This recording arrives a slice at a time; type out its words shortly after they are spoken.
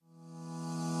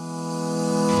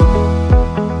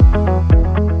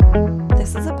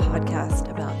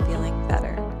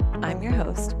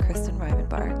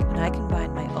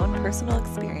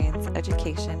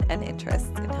and interests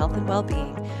in health and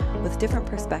well-being with different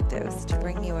perspectives to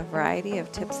bring you a variety of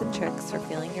tips and tricks for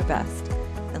feeling your best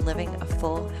and living a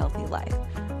full, healthy life.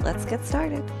 Let's get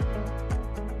started.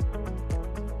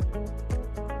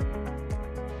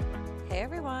 Hey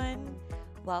everyone,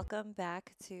 welcome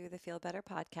back to the Feel Better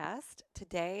podcast.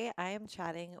 Today I am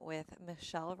chatting with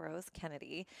Michelle Rose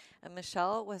Kennedy, and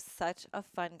Michelle was such a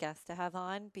fun guest to have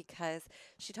on because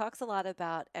she talks a lot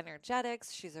about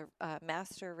energetics. She's a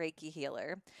master Reiki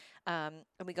healer, and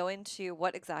we go into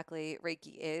what exactly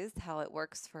Reiki is, how it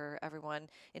works for everyone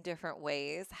in different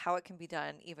ways, how it can be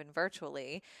done even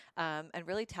virtually, and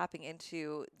really tapping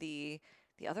into the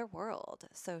other world.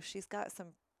 So she's got some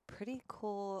pretty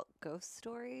cool ghost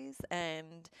stories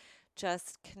and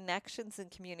just connections and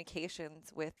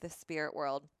communications with the spirit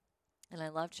world. And I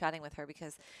love chatting with her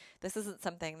because this isn't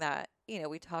something that,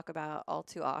 we talk about all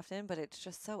too often, but it's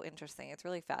just so interesting. It's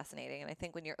really fascinating. And I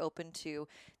think when you're open to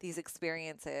these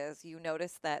experiences, you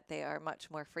notice that they are much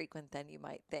more frequent than you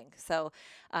might think. So,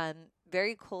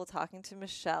 very cool talking to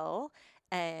Michelle.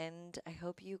 And I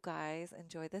hope you guys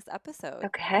enjoy this episode.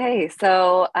 Okay,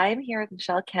 so I'm here with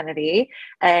Michelle Kennedy,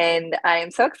 and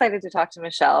I'm so excited to talk to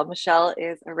Michelle. Michelle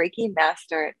is a Reiki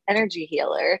master energy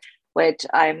healer, which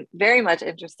I'm very much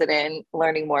interested in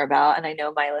learning more about, and I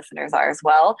know my listeners are as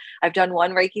well. I've done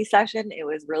one Reiki session. It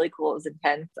was really cool. It was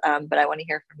intense, but I want to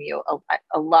hear from you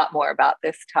a lot more about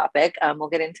this topic. We'll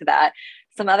get into that,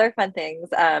 some other fun things.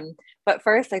 But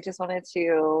first, I just wanted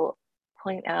to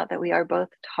point out that we are both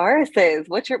Tauruses.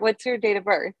 What's your date of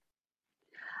birth?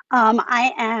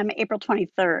 I am April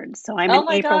 23rd, so I'm Oh an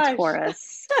my April gosh.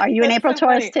 Taurus. Are you an That's April so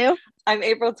Taurus funny. too? I'm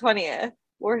April 20th.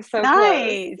 We're so close.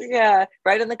 Nice. Yeah,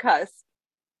 right on the cusp.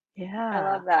 I love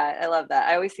Yeah. that. I love that.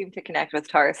 I always seem to connect with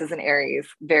Tauruses and Aries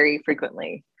very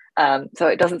frequently. So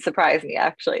it doesn't surprise me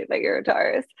actually that you're a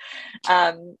Taurus.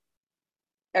 Um,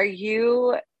 are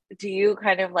you, do you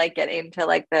kind of like get into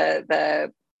like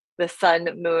the sun,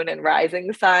 moon, and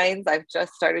rising signs? I've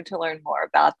just started to learn more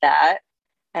about that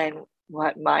and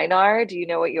what mine are. Do you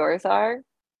know what yours are?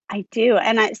 I do.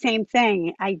 And same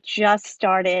thing. I just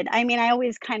started. I mean, I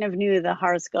always kind of knew the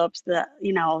horoscopes, the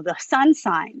sun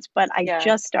signs, but I Yeah.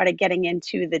 just started getting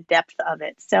into the depth of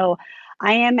it. So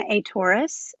I am a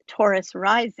Taurus, Taurus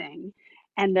rising,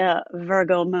 and a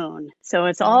Virgo moon. So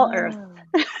it's all Earth.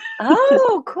 Oh.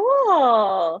 Oh,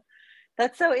 cool.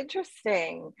 That's so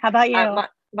interesting. How about you?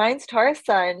 Mine's Taurus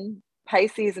sun,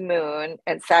 Pisces moon,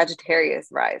 and Sagittarius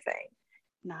rising.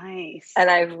 Nice. And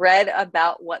I've read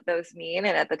about what those mean.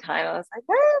 And at the time, I was like,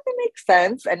 that makes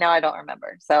sense. And now I don't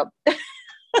remember. So I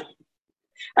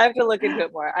have to look into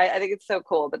it more. I think it's so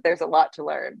cool, but there's a lot to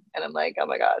learn. And I'm like, oh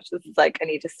my gosh, this is like, I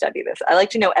need to study this. I like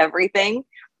to know everything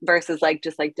versus like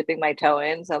just like dipping my toe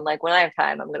in. So I'm like, when I have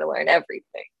time, I'm going to learn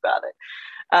everything about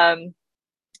it.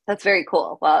 That's very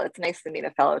cool. Well, it's nice to meet a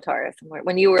fellow Taurus.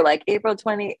 When you were like April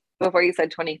 20, before you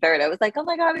said 23rd, I was like, oh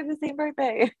my God, we have the same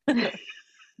birthday.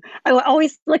 I'm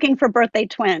always looking for birthday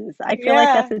twins. I feel like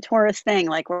Yeah. that's a Taurus thing.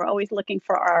 Like we're always looking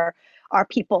for our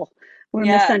people. We're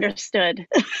Yeah. misunderstood.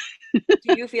 Do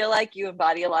you feel like you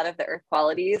embody a lot of the earth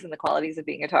qualities and the qualities of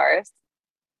being a Taurus?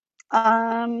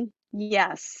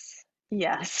 Yes.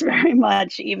 Yes, very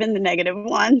much. Even the negative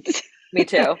ones. Me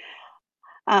too.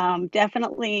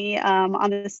 Definitely on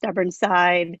the stubborn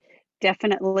side.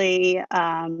 Definitely,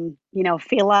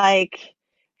 feel like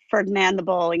Ferdinand the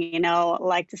Bull,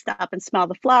 like to stop and smell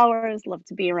the flowers, love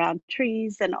to be around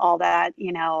trees and all that,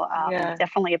 Yeah.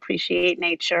 definitely appreciate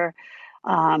nature.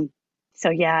 Um, so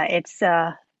yeah,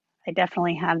 I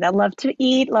definitely have that. Love to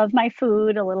eat, love my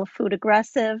food, a little food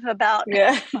aggressive about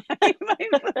Yeah. my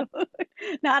food.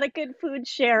 Not a good food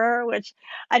sharer, which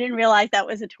I didn't realize that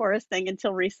was a tourist thing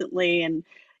until recently. And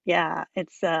yeah,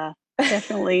 it's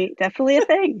definitely a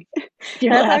thing.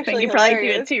 You're That's laughing. actually You probably do it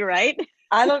hilarious. too, right?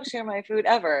 I don't share my food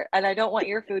ever, and I don't want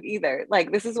your food either.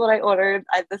 Like, this is what I ordered.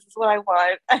 This is what I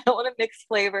want. I don't want to mix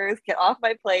flavors. Get off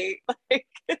my plate. Like,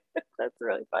 that's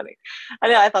really funny. I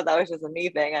know. I thought that was just a me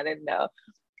thing. I didn't know.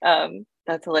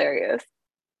 That's hilarious.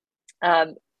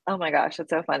 Um, oh my gosh, that's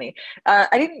so funny.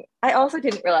 I also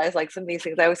didn't realize like some of these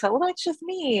things. I always thought, well, that's just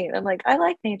me. And I'm like, I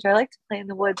like nature. I like to play in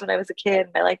the woods when I was a kid,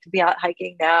 and I like to be out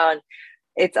hiking now. And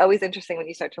it's always interesting when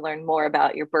you start to learn more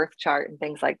about your birth chart and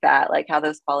things like that, like how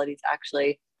those qualities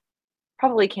actually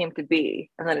probably came to be.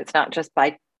 And then it's not just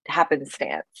by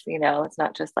happenstance, it's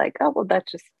not just like, oh, well, that's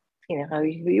just, who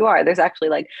you are. There's actually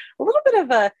like a little bit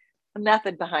of a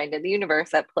method behind it, the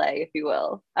universe at play, if you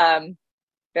will.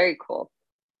 Very cool.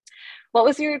 What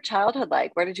was your childhood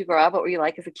like? Where did you grow up? What were you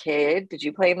like as a kid? Did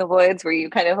you play in the woods? Were you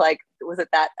kind of like, was it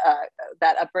that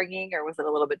upbringing, or was it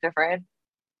a little bit different?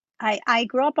 I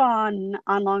grew up on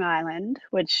Long Island,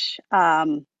 which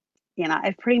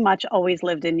I've pretty much always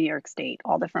lived in New York State,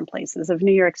 all different places of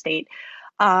New York State.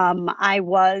 I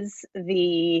was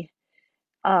the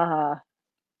uh,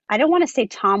 I don't want to say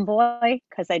tomboy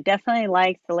because I definitely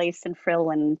liked the lace and frill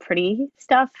and pretty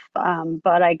stuff.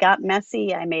 But I got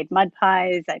messy. I made mud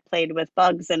pies. I played with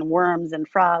bugs and worms and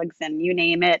frogs and you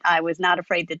name it. I was not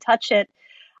afraid to touch it.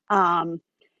 Um,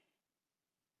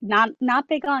 not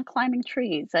big on climbing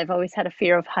trees. I've always had a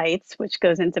fear of heights, which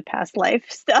goes into past life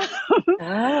stuff.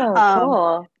 Oh, um,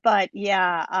 cool. but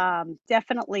yeah,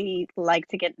 definitely like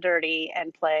to get dirty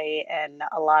and play and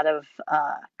a lot of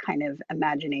kind of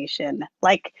imagination.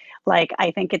 Like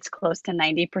I think it's close to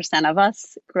 90% of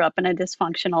us grew up in a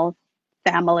dysfunctional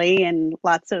family and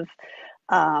lots of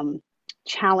um,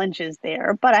 challenges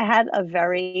there. But I had a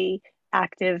very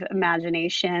active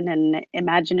imagination and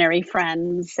imaginary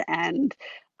friends and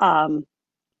um,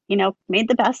 made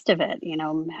the best of it.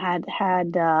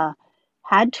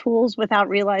 Had tools without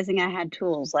realizing I had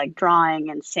tools like drawing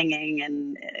and singing.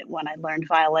 And when I learned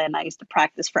violin, I used to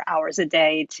practice for hours a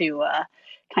day to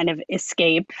kind of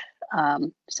escape.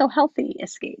 So healthy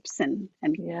escapes and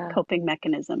Yeah. coping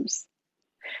mechanisms.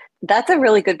 That's a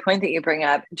really good point that you bring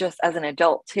up just as an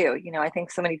adult too. I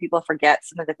think so many people forget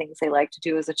some of the things they like to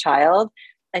do as a child,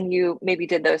 and you maybe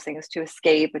did those things to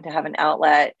escape and to have an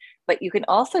outlet, but you can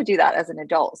also do that as an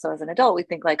adult. So as an adult, we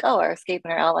think like, oh, our escape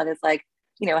and our outlet is like,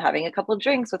 having a couple of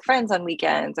drinks with friends on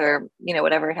weekends or,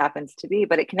 whatever it happens to be,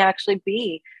 but it can actually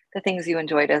be the things you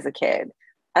enjoyed as a kid.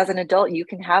 As an adult, you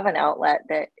can have an outlet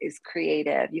that is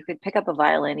creative. You could pick up a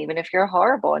violin, even if you're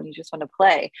horrible and you just want to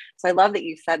play. So I love that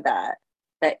you said that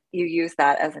you use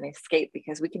that as an escape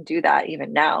because we can do that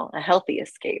even now, a healthy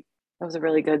escape. That was a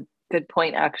really good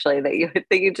point actually that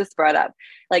you just brought up.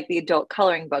 Like the adult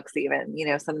coloring books even,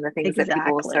 some of the things that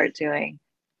people will start Exactly. doing.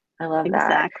 I love that.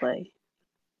 Exactly.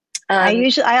 Um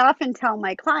I often tell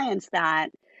my clients that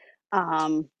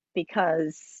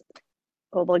because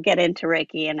well, we'll get into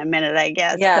Reiki in a minute, I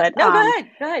guess. yeah. But No, go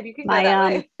ahead. Go ahead. You can go my that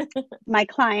way. my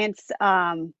clients,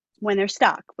 when they're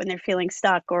stuck, when they're feeling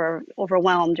stuck or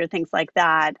overwhelmed or things like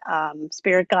that,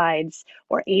 spirit guides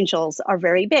or angels are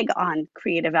very big on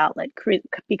creative outlet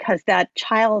because that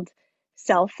child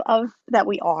self of that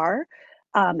we are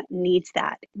needs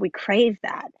that. We crave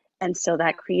that. And so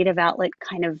that creative outlet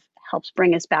kind of helps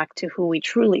bring us back to who we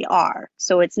truly are.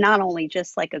 So it's not only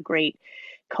just like a great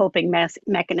coping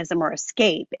mechanism or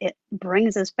escape, it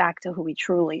brings us back to who we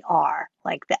truly are,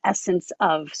 like the essence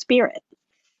of spirit.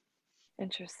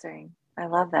 Interesting. I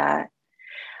love that.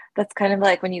 That's kind of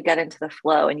like when you get into the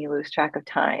flow and you lose track of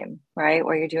time, right?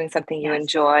 Where you're doing something you Yes,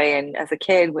 enjoy. And as a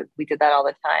kid, we did that all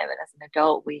the time. And as an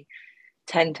adult, we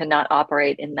tend to not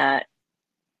operate in that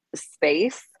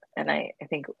space. And I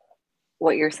think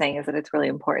what you're saying is that it's really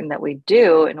important that we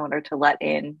do in order to let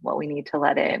in what we need to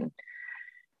let in.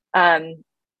 Um,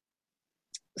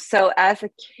 so as a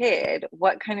kid,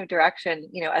 what kind of direction,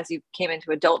 as you came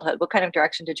into adulthood, what kind of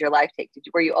direction did your life take?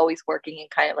 Were you always working in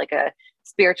kind of like a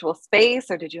spiritual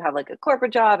space, or did you have like a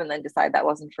corporate job and then decide that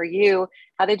wasn't for you?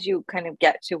 How did you kind of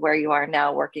get to where you are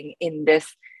now working in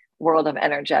this world of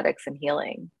energetics and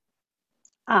healing?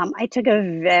 I took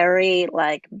a very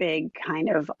like big kind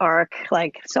of arc,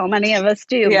 like so many of us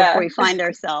do before Yeah. we find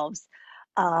ourselves.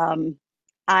 Um,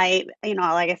 like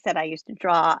I said, I used to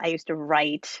draw, I used to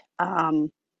write.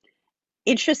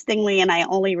 Interestingly, and I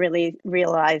only really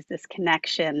realized this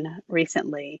connection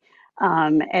recently.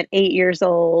 At 8 years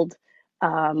old,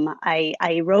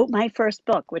 I wrote my first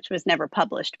book, which was never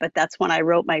published, but that's when I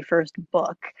wrote my first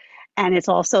book, and it's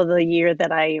also the year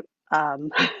that I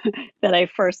that I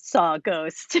first saw a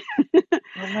ghost.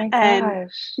 Oh my And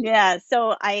gosh. yeah,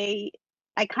 so I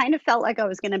kind of felt like I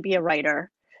was going to be a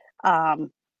writer,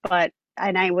 but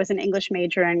and I was an English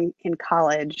major in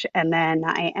college, and then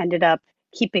I ended up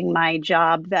keeping my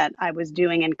job that I was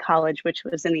doing in college, which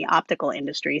was in the optical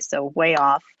industry, so way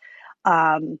off.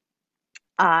 Um,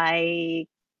 I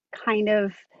kind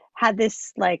of had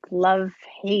this like love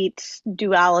hate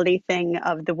duality thing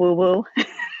of the woo woo.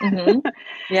 Mm-hmm.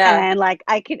 Yeah. And like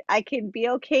I could be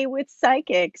okay with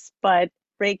psychics, but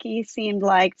Reiki seemed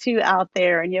like too out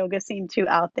there and yoga seemed too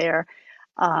out there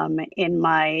in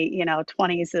my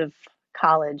 20s of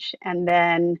college. And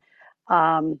then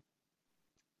um,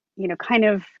 kind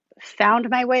of found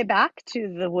my way back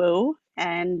to the woo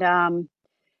and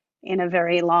in a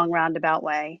very long roundabout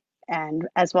way, and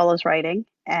as well as writing.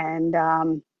 And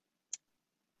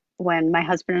when my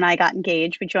husband and I got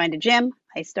engaged, we joined a gym.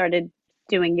 I started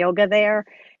doing yoga there.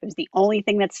 It was the only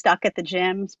thing that stuck at the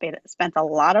gym. Spent a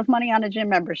lot of money on a gym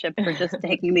membership for just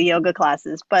taking the yoga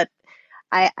classes, but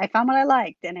I found what I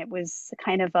liked, and it was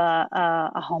kind of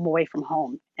a home away from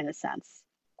home in a sense.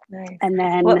 Nice. And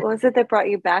What then, was it that brought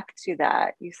you back to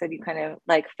that? You said you kind of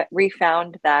like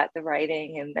refound that, the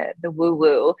writing and the woo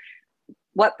woo.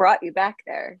 What brought you back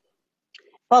there?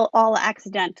 well, all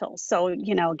accidental. So,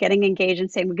 getting engaged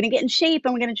and saying, we're going to get in shape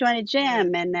and we're going to join a Mhm.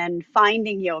 gym, and then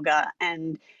finding yoga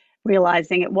and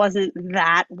realizing it wasn't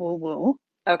that woo woo.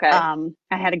 Okay.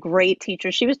 I had a great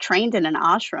teacher. She was trained in an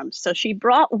ashram. So she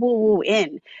brought woo woo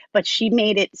in, but she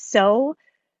made it so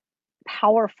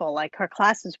powerful. Like her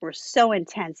classes were so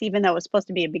intense, even though it was supposed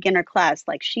to be a beginner class,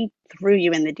 like she threw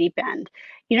you in the deep end.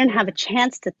 You didn't have a Yeah.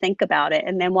 chance to think about it.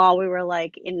 And then while we were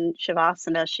like in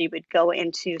Shavasana, she would go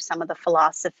into some of the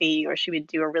philosophy, or she would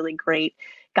do a really great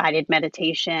guided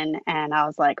meditation. And I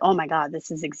was like, oh my God, this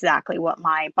is exactly what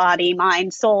my body,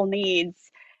 mind, soul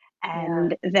needs. Yeah.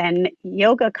 And then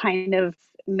yoga kind of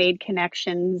made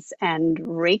connections, and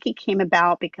Reiki came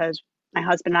about because my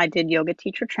husband and I did yoga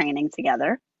teacher training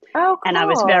together. Oh, And I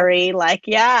was cool. very like,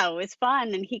 yeah, it was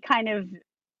fun. And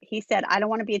he said, I don't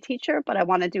want to be a teacher, but I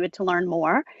want to do it to learn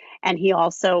more. And he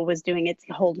also was doing it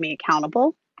to hold me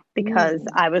accountable, because Mm.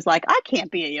 I was like, I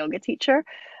can't be a yoga teacher.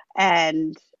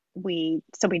 And we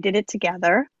did it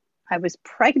together. I was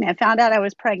pregnant, found out I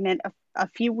was pregnant a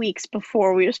few weeks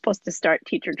before we were supposed to start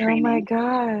teacher Oh my training.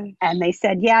 gosh. And they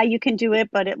said, yeah, you can do it,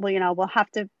 but it will, we'll have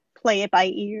to play it by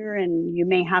ear, and you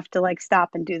may have to like stop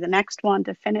and do the next one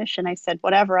to finish. And I said,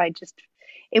 whatever.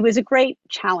 It was a great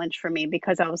challenge for me,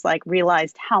 because I was like,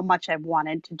 realized how much I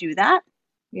wanted to do that.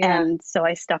 Yeah. And so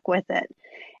I stuck with it.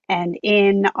 And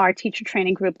in our teacher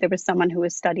training group, there was someone who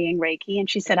was studying Reiki, and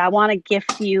she said, I want to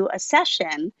gift you a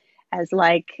session as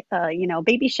like,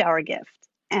 baby shower gift.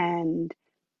 And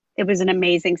it was an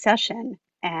amazing session.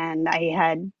 And I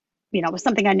had, it was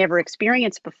something I never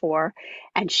experienced before.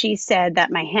 And she said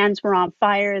that my hands were on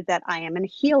fire, that I am a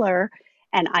healer,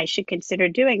 and I should consider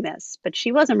doing this. But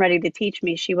she wasn't ready to teach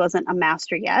me. She wasn't a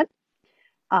master yet,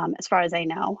 as far as I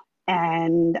know.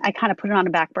 And I kind of put it on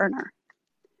a back burner.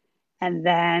 And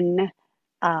then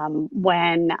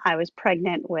when I was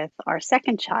pregnant with our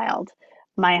second child,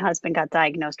 my husband got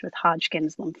diagnosed with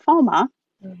Hodgkin's lymphoma,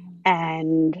 Mhm.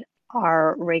 and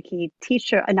our Reiki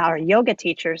teacher and our yoga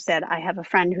teacher said, I have a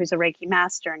friend who's a Reiki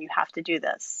master and you have to do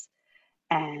this.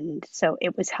 And so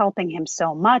it was helping him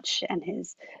so much. And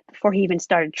before he even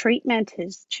started treatment,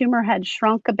 his tumor had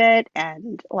shrunk a bit.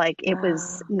 And like, it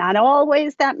was Wow. not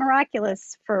always that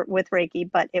miraculous with Reiki,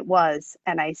 but it was.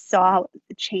 And I saw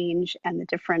the change and the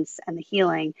difference and the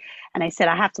healing. And I said,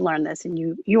 I have to learn this. And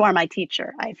you are my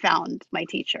teacher. I found my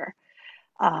teacher.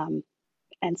 Um,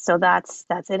 and so that's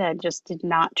it. I just did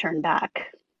not turn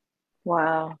back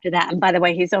Wow. after that. And by the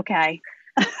way, he's okay.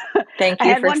 Thank I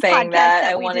you had for one saying podcast that.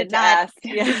 that I we wanted did to not ask.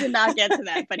 we Yeah. did not get to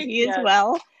that, but he is Yes.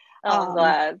 well. Oh, I'm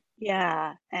glad.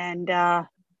 Yeah, and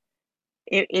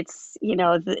it's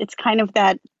it's kind of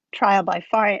that trial by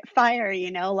fire.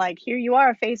 Like, here you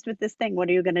are faced with this thing. What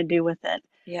are you going to do with it?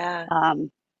 Yeah.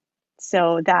 Um,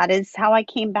 so that is how I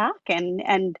came back,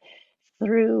 and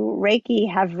through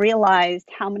Reiki have realized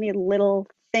how many little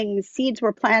things, seeds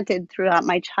were planted throughout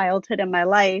my childhood and my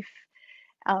life,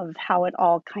 of how it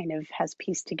all kind of has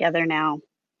pieced together now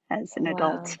as an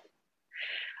adult.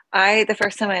 Wow. The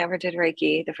first time I ever did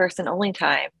Reiki, the first and only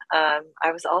time,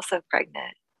 I was also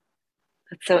pregnant.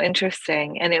 That's so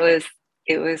interesting. And it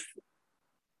was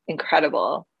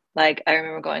incredible. Like I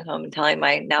remember going home and telling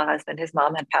my now husband his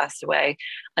mom had passed away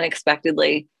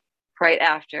unexpectedly right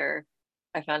after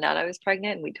I found out I was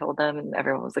pregnant. And we told them, and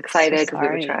everyone was So excited because we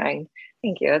were sorry. trying.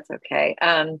 Thank you. It's okay.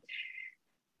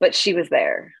 But she was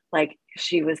there. Like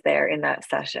she was there in that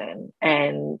session,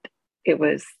 and it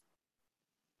was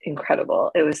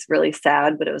incredible. It was really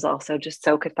sad, but it was also just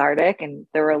so cathartic. And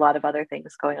there were a lot of other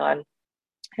things going on.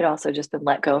 I'd also just been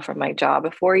let go from my job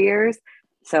of 4 years.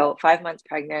 So 5 months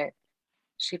pregnant,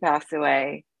 she passed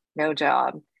away, no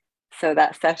job. So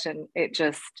that session, it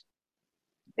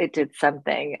did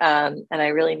something. And I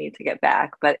really need to get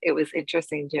back, but it was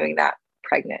interesting doing that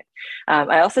pregnant.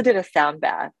 I also did a sound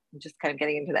bath, just kind of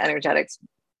getting into the energetics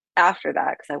after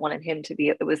that, because I wanted him to be,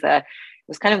 it was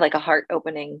kind of like a heart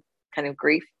opening kind of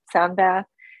grief sound bath.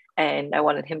 And I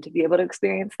wanted him to be able to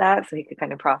experience that so he could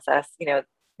kind of process,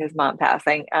 his mom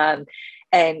passing. And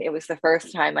it was the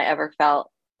first time I ever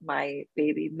felt my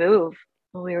baby move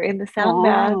when we were in the sound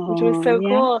bath, which was Oh, so yeah.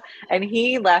 cool. And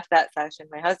he left that session,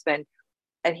 my husband,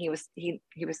 and he was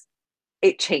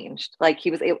it changed. Like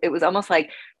it was almost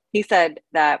like he said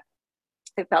that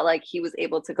it felt like he was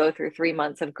able to go through 3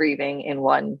 months of grieving in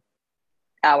one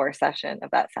hour session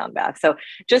of that sound bath. So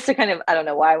just to kind of, I don't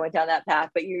know why I went down that path,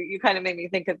 but you kind of made me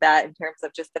think of that in terms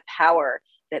of just the power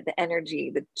that the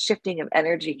energy, the shifting of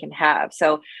energy can have.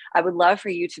 So I would love for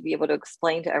you to be able to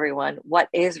explain to everyone, what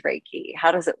is Reiki?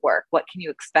 How does it work? What can you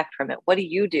expect from it? What do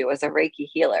you do as a Reiki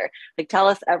healer? Like, tell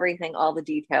us everything, all the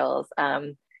details,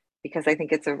 because I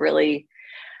think it's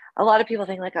a lot of people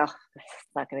think like, oh, it's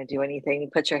not going to do anything.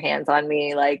 Put your hands on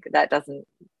me. Like, that doesn't,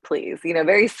 please,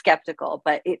 very skeptical,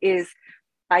 but it is,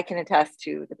 I can attest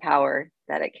to the power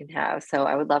that it can have. So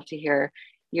I would love to hear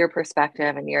your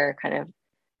perspective and your kind of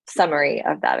summary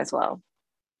of that as well.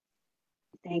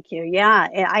 Thank you. Yeah,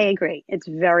 I agree. It's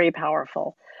very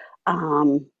powerful.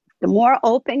 The more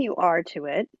open you are to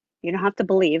it, you don't have to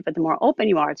believe, but the more open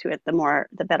you are to it,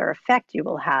 the better effect you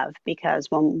will have. Because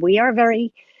when we are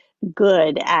very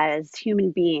good as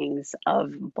human beings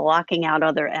of blocking out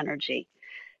other energy.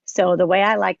 So the way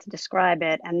I like to describe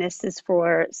it, and this is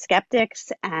for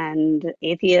skeptics and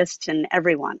atheists and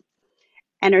everyone,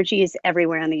 energy is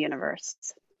everywhere in the universe.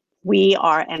 We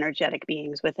are energetic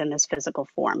beings within this physical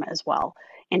form as well.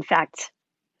 In fact,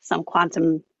 some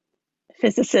quantum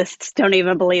physicists don't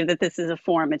even believe that this is a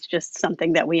form. It's just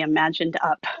something that we imagined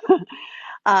up.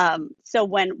 So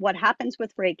what happens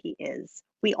with Reiki is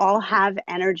we all have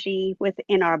energy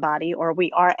within our body, or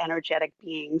we are energetic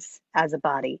beings as a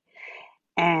body.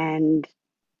 And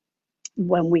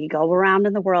when we go around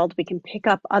in the world, we can pick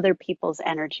up other people's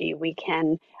energy. We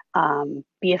can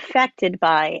be affected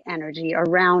by energy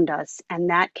around us, and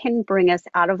that can bring us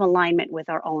out of alignment with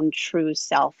our own true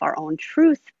self, our own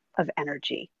truth of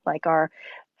energy, like our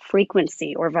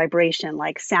frequency or vibration,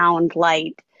 like sound,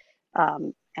 light,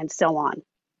 and so on.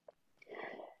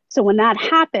 So when that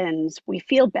happens, we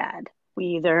feel bad.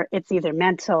 It's either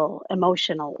mental,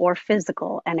 emotional, or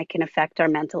physical, and it can affect our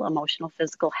mental, emotional,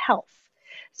 physical health.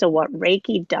 So what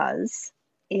Reiki does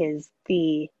is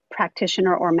the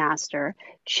practitioner or master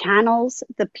channels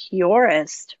the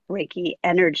purest Reiki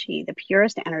energy, the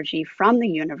purest energy from the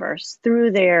universe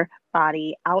through their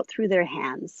body, out through their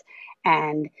hands.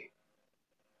 And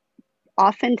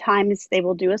oftentimes they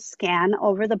will do a scan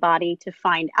over the body to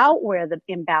find out where the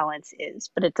imbalance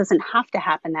is, but it doesn't have to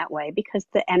happen that way because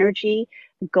the energy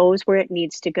goes where it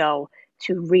needs to go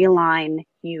to realign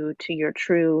you to your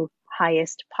true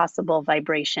highest possible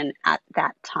vibration at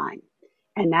that time.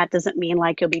 And that doesn't mean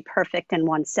like you'll be perfect in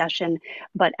one session,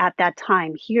 but at that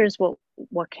time, here's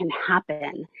what can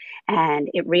happen. And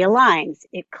it realigns,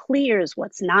 it clears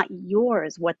what's not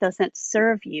yours, what doesn't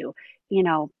serve you,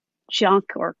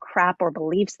 junk or crap or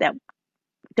beliefs that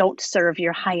don't serve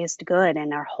your highest good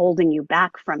and are holding you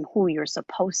back from who you're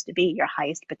supposed to be, your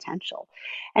highest potential.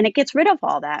 And it gets rid of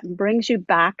all that and brings you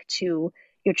back to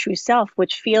your true self,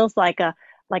 which feels like a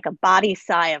body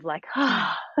sigh of like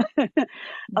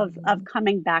of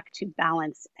coming back to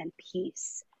balance and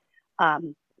peace.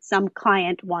 Some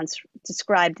client once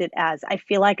described it as, I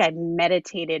feel like I've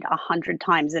meditated 100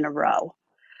 times in a row.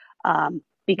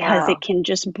 Because Wow. it can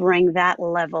just bring that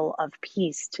level of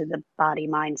peace to the body,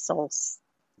 mind, soul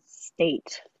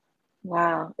state.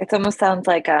 Wow. It almost sounds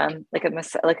like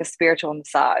like a spiritual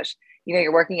massage.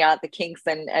 You're working out the kinks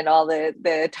and all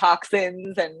the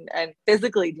toxins and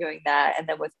physically doing that. And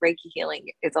then with Reiki healing,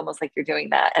 it's almost like you're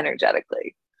doing that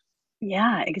energetically.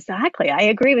 Yeah, exactly. I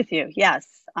agree with you. Yes.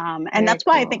 And Very that's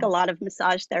why I think a cool. lot of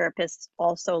massage therapists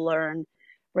also learn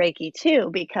Reiki too,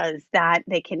 because that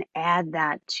they can add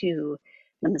that to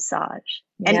the massage.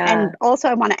 And Yeah. also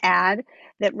I want to add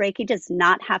that Reiki does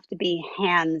not have to be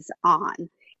hands on.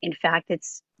 In fact,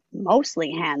 it's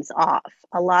mostly hands off.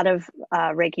 A lot of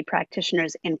Reiki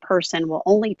practitioners in person will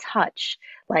only touch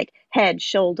like head,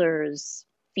 shoulders,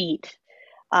 feet,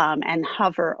 and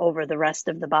hover over the rest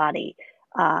of the body.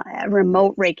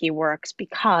 Remote Reiki works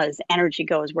because energy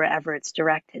goes wherever it's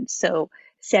directed. So,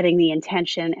 setting the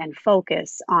intention and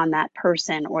focus on that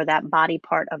person or that body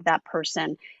part of that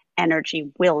person, energy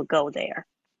will go there.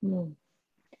 Hmm.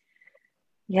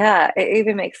 Yeah, it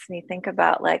even makes me think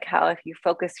about like how if you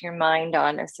focus your mind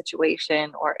on a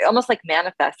situation or almost like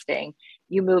manifesting,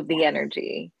 you move the Yes.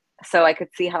 energy. So I could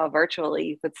see how virtually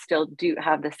you could still do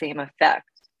have the same effect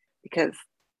because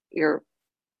you're,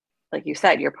 like you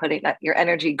said, you're putting that your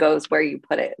energy goes where you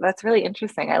put it. That's really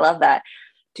interesting. I love that.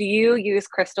 Do you use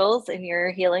crystals in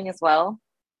your healing as well?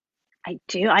 I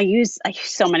do. I use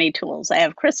so many tools. I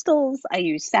have crystals. I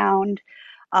use sound.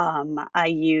 I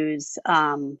use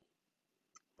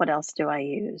what else do I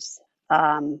use?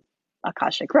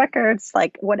 Akashic records,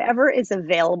 like whatever is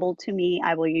available to me,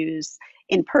 I will use.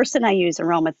 In person, I use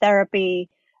aromatherapy.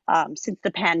 Since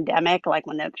the pandemic, like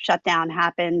when the shutdown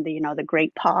happened, the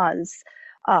great pause,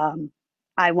 um,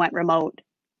 I went remote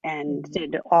and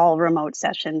did all remote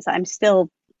sessions. I'm still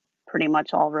pretty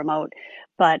much all remote,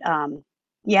 but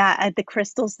yeah, the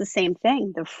crystals, the same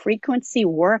thing. The frequency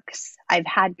works. I've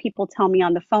had people tell me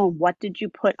on the phone, "What did you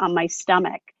put on my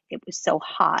stomach? It was so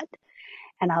hot."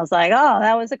 And I was like, "Oh,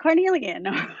 that was a carnelian."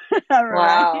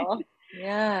 Right. Wow.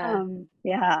 Yeah.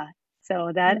 Yeah. So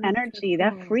Oh, that that's so energy,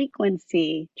 that cool.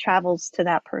 frequency travels to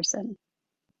that person.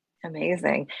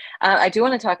 Amazing. I do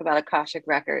want to talk about Akashic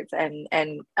records, and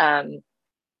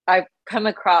I've come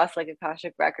across like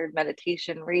Akashic record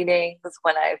meditation readings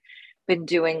when I've been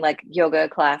doing like yoga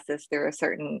classes through a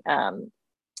certain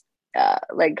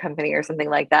like company or something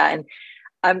like that. And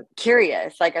I'm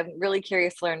curious, like I'm really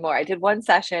curious to learn more. I did one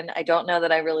session. I don't know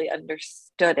that I really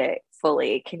understood it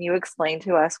fully. Can you explain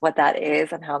to us what that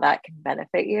is and how that can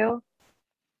benefit you?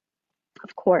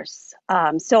 Of course.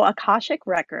 So Akashic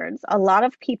records, a lot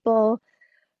of people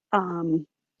um,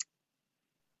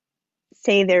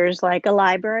 say there's like a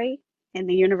library in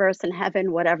the universe, in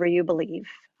heaven, whatever you believe.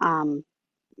 Um,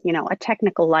 a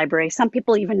technical library. Some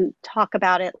people even talk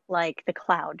about it like the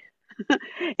cloud.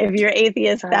 If you're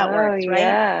atheist, that Oh, works, right?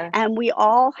 yeah. And we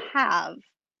all have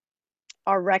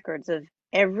our records of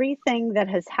everything that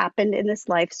has happened in this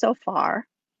life so far,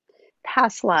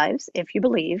 past lives, if you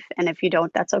believe, and if you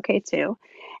don't, that's okay too,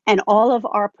 and all of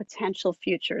our potential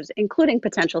futures, including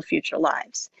potential future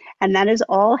lives. And that is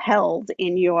all held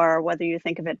in your, whether you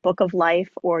think of it, book of life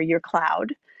or your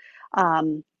cloud.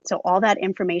 So all that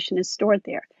information is stored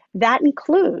there. That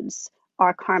includes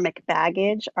our karmic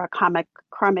baggage, our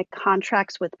karmic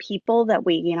contracts with people that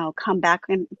we, come back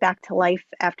and back to life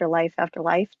after life after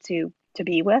life to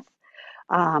be with.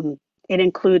 Um, it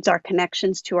includes our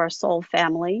connections to our soul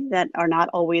family that are not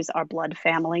always our blood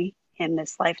family in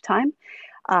this lifetime.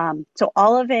 So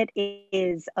all of it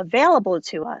is available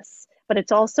to us, but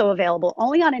it's also available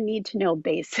only on a need to know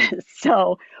basis.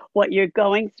 So what you're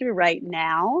going through right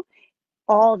now,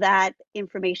 all that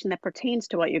information that pertains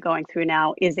to what you're going through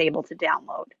now is able to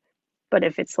download. But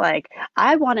if it's like,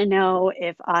 I want to know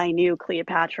if I knew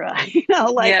Cleopatra,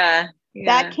 like Yeah.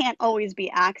 that Yeah. can't always be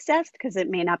accessed because it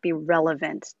may not be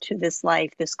relevant to this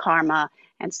life, this karma,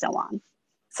 and so on.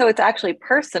 So it's actually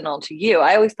personal to you.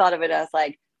 I always thought of it as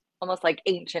like almost like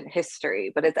ancient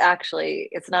history, but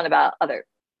it's not about other,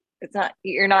 it's not,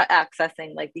 you're not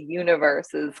accessing like the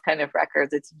universe's kind of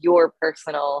records. It's your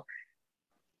personal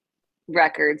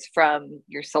records from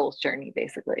your soul's journey,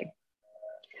 basically.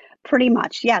 Pretty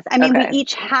much, yes. I mean, we Okay.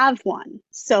 each have one.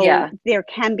 So Yeah. there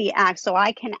can be so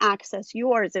I can access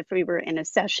yours if we were in a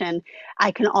session.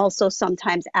 I can also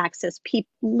sometimes access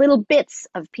little bits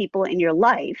of people in your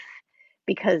life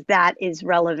because that is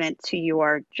relevant to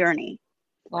your journey,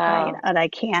 right? Wow. And I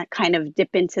can't kind of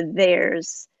dip into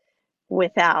theirs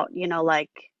without, like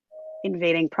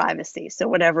invading privacy. So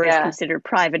whatever is Yeah. considered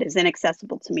private is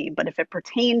inaccessible to me. But if it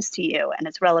pertains to you and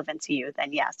it's relevant to you,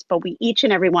 then yes. But we each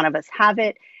and every one of us have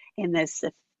it in this,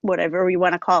 whatever we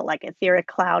want to call it, like etheric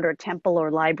cloud or temple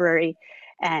or library.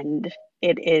 And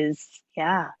it is,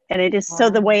 yeah. And it is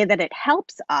so the Wow. way that it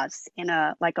helps us in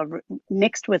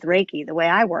mixed with Reiki, the way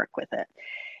I work with it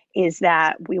is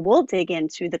that we will dig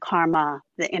into the karma,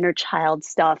 the inner child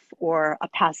stuff, or a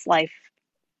past life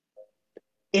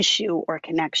issue or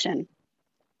connection.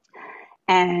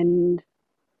 And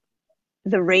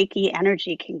the Reiki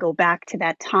energy can go back to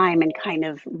that time and kind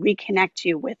of reconnect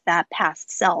you with that past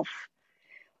self,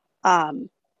 um,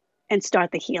 and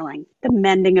start the healing, the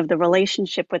mending of the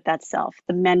relationship with that self,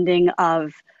 the mending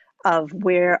of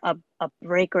where a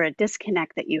break or a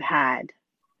disconnect that you had,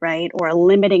 right? Or a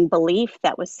limiting belief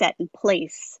that was set in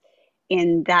place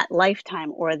in that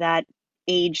lifetime or that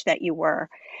age that you were,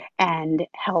 and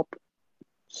help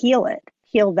heal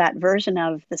that version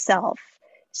of the self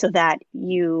so that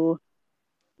you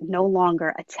no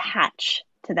longer attach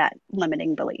to that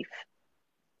limiting belief.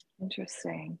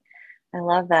 Interesting. I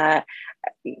love that.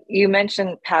 You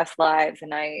mentioned past lives,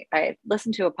 and I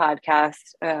listened to a podcast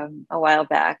a while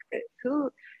back.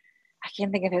 Who I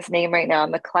can't think of his name right now.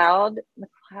 McLeod.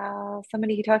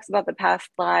 Somebody he talks about the past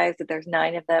lives that there's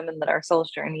nine of them, and that our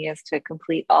soul's journey is to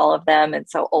complete all of them. And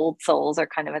so old souls are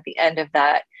kind of at the end of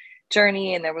that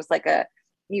journey. And there was like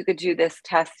you could do this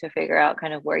test to figure out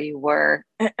kind of where you were.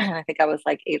 I think I was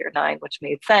like 8 or 9, which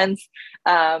made sense.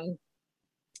 Um,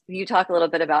 you talk a little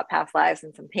bit about past lives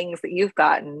and some things that you've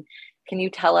gotten. Can you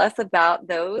tell us about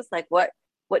those? Like what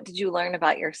did you learn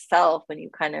about yourself when you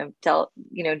kind of dove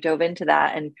into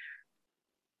that, and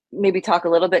maybe talk a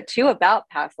little bit too about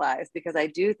past lives, because I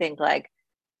do think like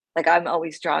I'm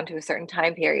always drawn to a certain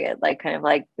time period, like kind of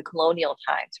like the colonial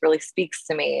times really speaks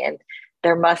to me. And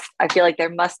I feel like there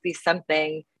must be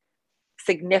something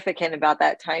significant about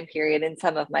that time period in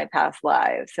some of my past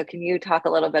lives. So can you talk a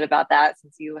little bit about that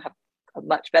since you have a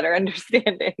much better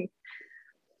understanding?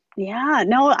 Yeah,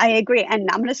 no, I agree. And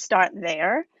I'm going to start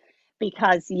there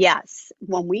because, yes,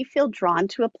 when we feel drawn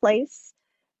to a place,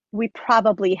 we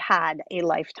probably had a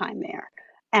lifetime there.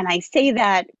 And I say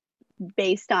that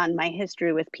based on my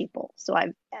history with people. So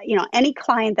any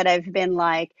client that I've been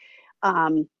like,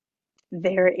 um,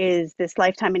 there is this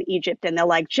lifetime in Egypt, and they'll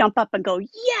like jump up and go,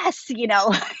 yes,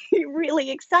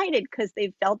 really excited because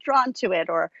they felt drawn to it,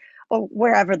 or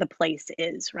wherever the place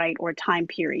is, right? Or time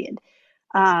period.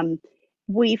 Um,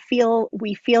 we feel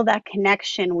that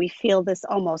connection. We feel this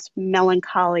almost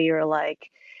melancholy or like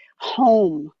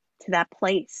home to that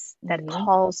place that Mm-hmm.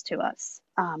 calls to us.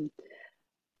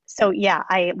 So yeah,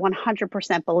 I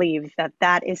 100% believe that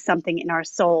that is something in our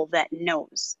soul that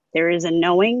knows. There is a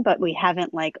knowing, but we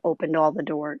haven't like opened all the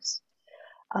doors.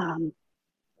 Um,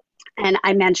 and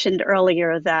I mentioned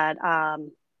earlier that I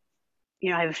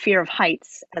have a fear of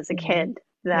heights as a Mm-hmm. kid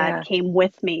that Yeah. came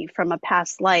with me from a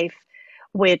past life,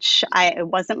 which it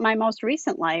wasn't my most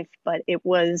recent life, but it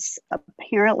was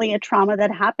apparently a trauma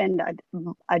that happened.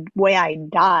 A way I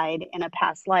died in a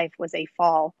past life was a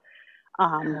fall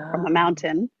from a Oh.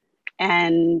 mountain.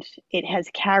 And it has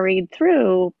carried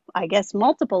through, I guess,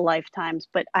 multiple lifetimes,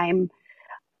 but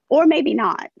or maybe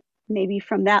not, maybe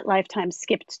from that lifetime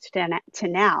skipped to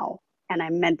now. And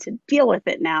I'm meant to deal with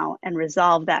it now and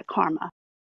resolve that karma.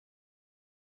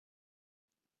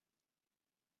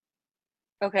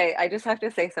 Okay, I just have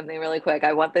to say something really quick.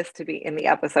 I want this to be in the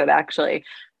episode, actually.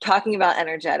 Talking about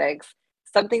energetics,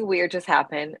 something weird just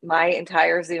happened. My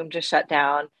entire Zoom just shut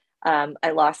down. I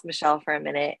lost Michelle for a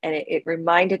minute, and it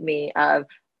reminded me of,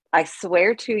 I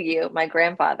swear to you, my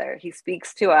grandfather, he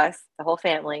speaks to us, the whole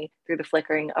family, through the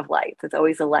flickering of lights. It's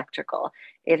always electrical.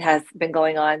 It has been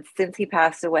going on since he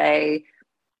passed away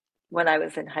when I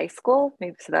was in high school.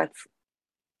 Maybe so that's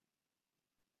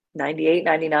 98,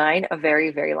 99, a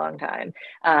very, very long time.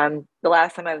 The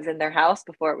last time I was in their house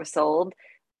before it was sold,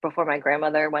 before my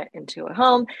grandmother went into a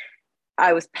home,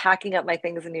 I was packing up my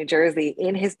things in New Jersey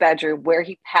in his bedroom where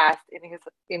he passed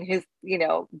in his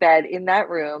bed in that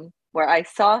room where I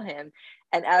saw him.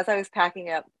 And as I was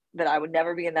packing up that I would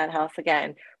never be in that house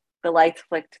again, the lights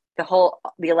flicked, the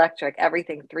electric,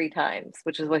 everything 3 times,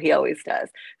 which is what he always does.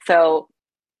 So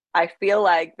I feel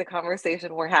like the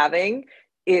conversation we're having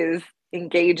is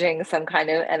engaging some kind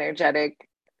of energetic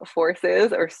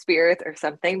forces or spirits or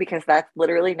something, because that's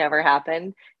literally never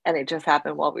happened, and it just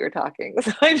happened while we were talking.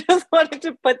 So I just wanted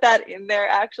to put that in there.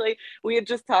 Actually, we had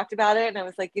just talked about it, and I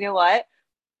was like, you know what?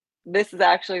 This is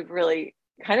actually really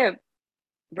kind of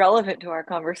relevant to our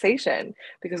conversation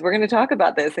because we're going to talk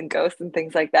about this and ghosts and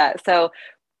things like that. So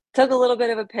took a little bit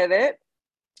of a pivot,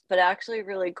 but actually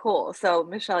really cool. So,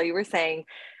 Michelle, you were saying,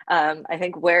 I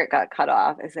think where it got cut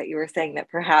off is that you were saying that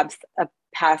perhaps a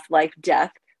past life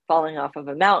death falling off of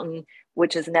a mountain,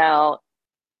 which is now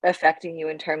affecting you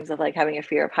in terms of like having a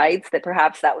fear of heights, that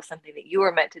perhaps that was something that you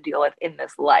were meant to deal with in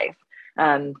this life.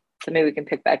 So maybe we can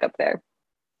pick back up there.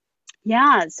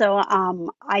 Yeah, so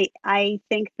I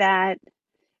think that,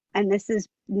 and this is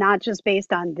not just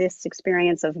based on this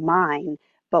experience of mine,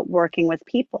 but working with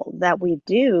people, that we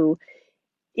do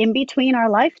in between our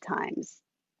lifetimes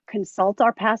consult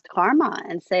our past karma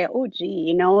and say, oh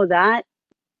gee,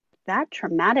 that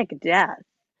traumatic death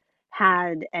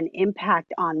had an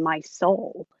impact on my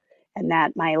soul, and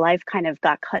that my life kind of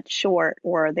got cut short,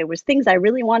 or there was things I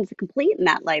really wanted to complete in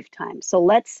that lifetime. So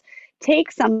let's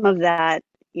take some of that,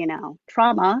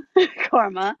 trauma,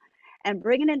 karma, and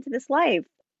bring it into this life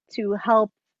to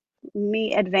help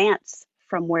me advance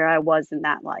from where I was in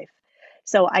that life.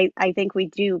 So I think we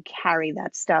do carry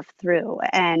that stuff through.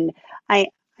 And I,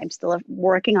 I'm still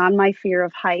working on my fear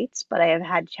of heights, but I have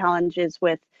had challenges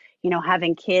with,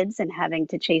 having kids and having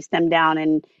to chase them down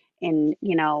and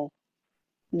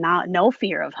not no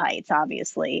fear of heights,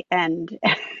 obviously, and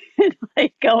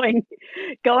like going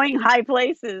high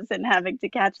places and having to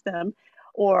catch them.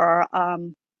 Or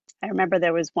I remember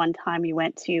there was one time you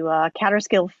went to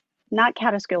Catterskill, not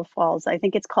Catterskill Falls. I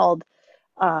think it's called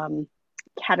um,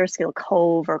 Catterskill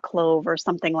Cove or Clove or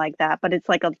something like that. But it's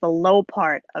like the low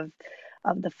part of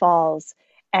the falls,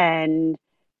 and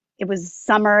it was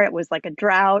summer. It was like a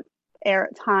drought air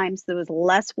at times. There was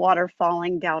less water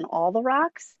falling down all the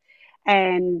rocks.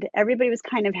 And everybody was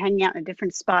kind of hanging out in a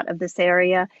different spot of this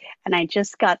area. And I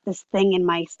just got this thing in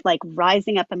my, like,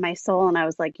 rising up in my soul. And I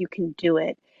was like, you can do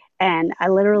it. And I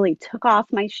literally took off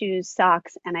my shoes,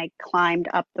 socks, and I climbed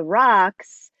up the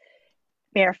rocks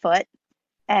barefoot.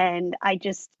 And I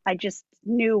just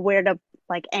knew where to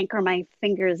like anchor my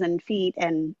fingers and feet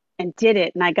and and did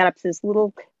it. And I got up to this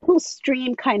little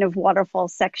stream kind of waterfall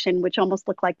section, which almost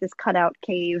looked like this cutout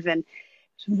cave. And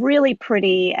it was really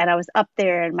pretty. And I was up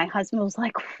there and my husband was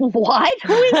like, what?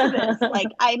 Who is this? Like,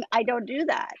 I don't do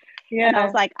that. And I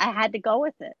was Yeah. like, I had to go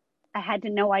with it. I had to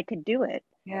know I could do it.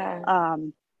 Yeah.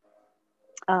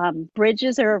 Um,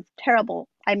 Bridges are terrible.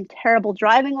 I'm terrible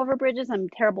driving over bridges. I'm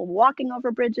terrible walking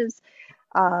over bridges.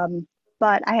 Um,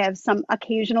 but I have some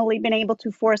occasionally been able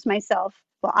to force myself,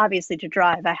 well, obviously to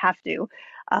drive, I have to,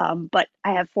 but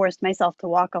I have forced myself to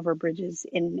walk over bridges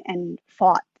and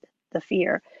fought the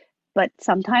fear. But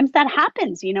sometimes that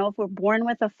happens, if we're born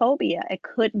with a phobia, it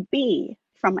could be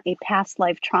from a past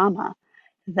life trauma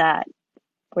that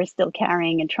we're still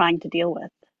carrying and trying to deal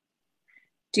with.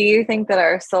 Do you think that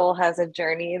our soul has a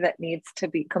journey that needs to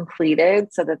be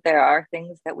completed so that there are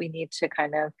things that we need to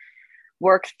kind of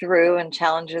work through and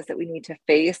challenges that we need to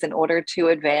face in order to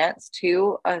advance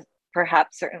to a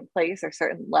perhaps certain place or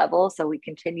certain level, so we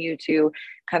continue to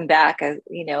come back as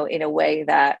in a way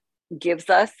that gives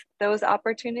us those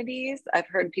opportunities? I've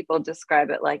heard people describe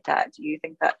it like that. Do you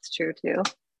think that's true too?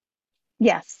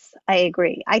 Yes, I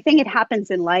agree. I think it happens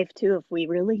in life too if we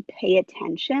really pay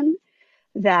attention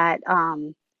that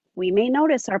we may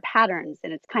notice our patterns.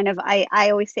 And it's kind of, I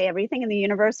always say everything in the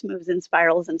universe moves in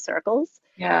spirals and circles.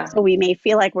 Yeah. So we may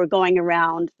feel like we're going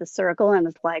around the circle and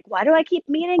it's like, why do I keep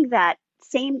meeting that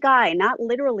same guy? Not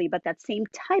literally, but that same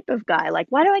type of guy. Like,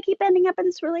 why do I keep ending up in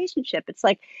this relationship? It's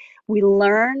like we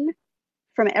learn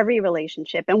from every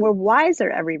relationship and we're wiser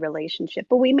every relationship,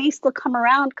 but we may still come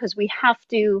around because we have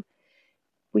to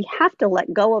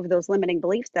let go of those limiting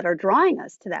beliefs that are drawing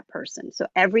us to that person. So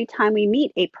every time we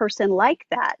meet a person like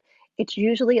that, it's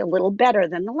usually a little better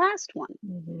than the last one.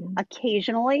 Mm-hmm.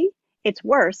 Occasionally, it's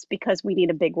worse because we need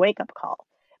a big wake up call.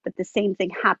 But the same thing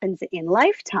happens in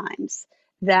lifetimes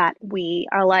that we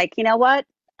are like, you know what?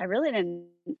 I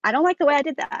don't like the way I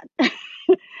did that.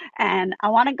 And I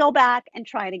want to go back and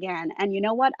try it again. And you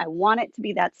know what? I want it to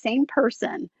be that same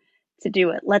person to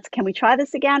do it. Can we try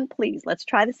this again? Please, let's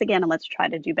try this again and let's try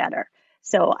to do better.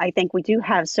 So I think we do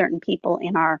have certain people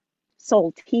in our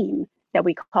soul team that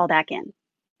we call back in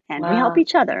and we help Wow.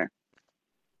 each other.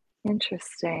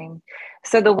 Interesting.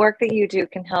 So the work that you do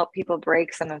can help people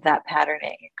break some of that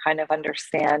patterning and kind of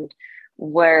understand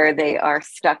where they are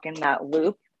stuck in that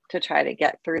loop to try to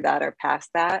get through that or past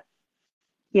that.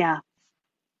 Yeah.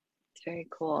 It's very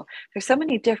cool. There's so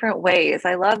many different ways.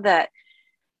 I love that.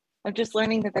 I'm just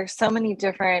learning that there's so many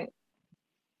different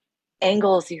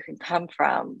angles you can come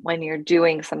from when you're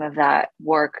doing some of that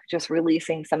work, just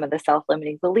releasing some of the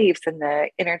self-limiting beliefs and the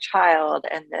inner child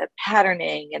and the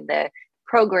patterning and the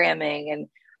programming. And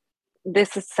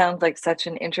sounds like such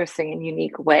an interesting and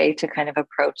unique way to kind of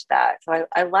approach that. So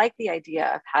I like the idea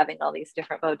of having all these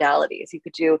different modalities. You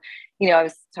could do, I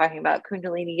was talking about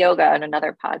Kundalini yoga on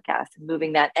another podcast and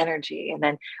moving that energy. And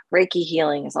then Reiki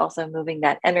healing is also moving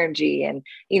that energy. And,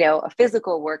 a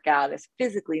physical workout is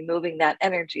physically moving that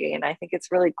energy. And I think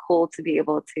it's really cool to be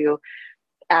able to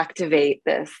activate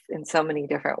this in so many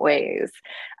different ways.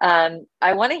 I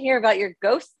want to hear about your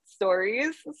ghost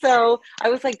stories. So I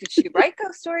was like, did she write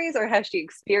ghost stories or has she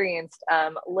experienced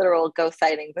literal ghost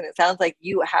sightings? And it sounds like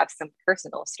you have some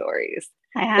personal stories.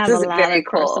 I This have a is lot very of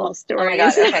personal cool. Oh my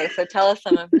God. stories. Okay. So tell us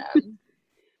some of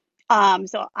them.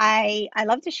 So I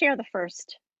love to share the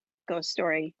first ghost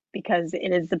story because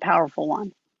it is the powerful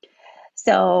one.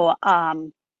 So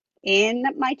in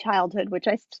my childhood, which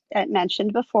I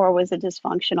mentioned before was a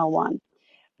dysfunctional one,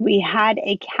 we had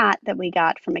a cat that we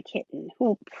got from a kitten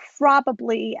who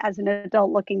probably, as an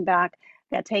adult looking back,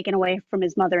 got taken away from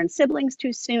his mother and siblings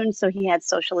too soon, so he had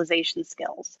socialization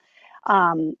skills.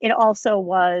 It also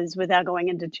was, without going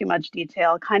into too much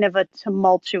detail, kind of a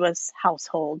tumultuous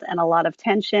household and a lot of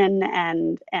tension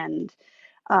and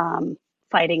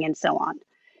fighting and so on.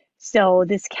 So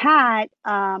this cat,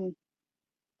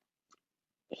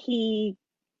 he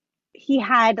he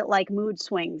had like mood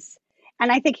swings.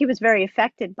 And I think he was very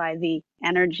affected by the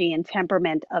energy and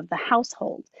temperament of the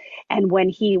household. And when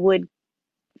he would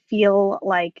feel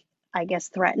like, I guess,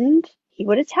 threatened, he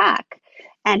would attack.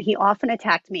 And he often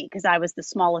attacked me because I was the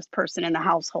smallest person in the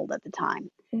household at the time.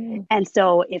 Mm. And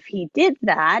so if he did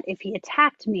that, if he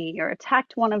attacked me or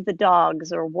attacked one of the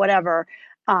dogs or whatever,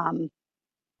 um,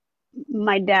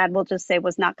 my dad will just say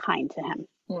was not kind to him.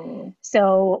 Mm.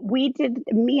 So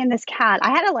me and this cat, I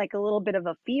had a little bit of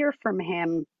a fear from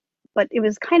him, but it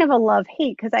was kind of a love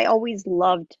hate because I always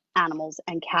loved animals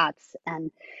and cats.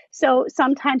 And so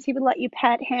sometimes he would let you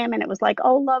pet him and it was like,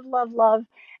 oh, love, love, love.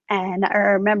 And I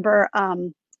remember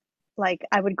like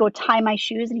I would go tie my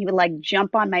shoes and he would like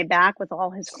jump on my back with all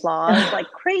his claws, like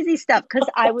crazy stuff, because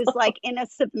I was like in a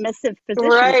submissive position to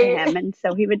Right. him. And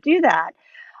so he would do that.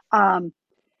 Um,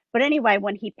 but anyway,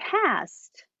 when he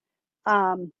passed,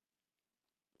 um,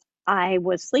 I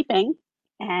was sleeping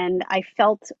and I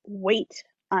felt weight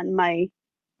on my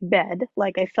bed.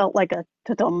 Like I felt like a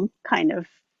tudum kind of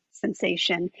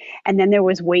sensation. And then there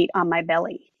was weight on my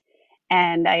belly.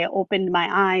 And I opened my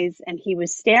eyes and he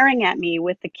was staring at me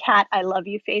with the cat I love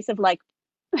you face of like,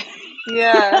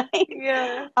 Yeah. like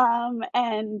Yeah.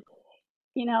 and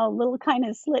little kind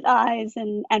of slit eyes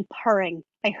and purring.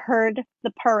 I heard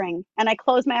the purring and I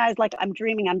closed my eyes like I'm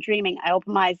dreaming. I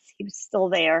opened my eyes, he was still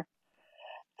there.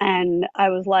 And I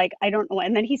was like, I don't know.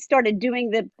 And then he started doing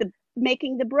the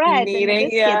making the bread and the Kneading.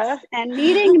 biscuits Yeah. and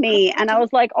kneading me. And I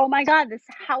was like, oh my God, this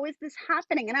how is this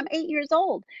happening? And I'm 8 years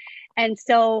old. And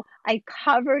so I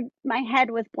covered my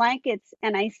head with blankets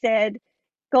and I said,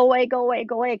 go away, go away,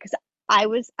 go away. Because I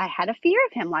had a fear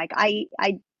of him. Like I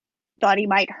thought he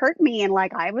might hurt me. And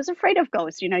like I was afraid of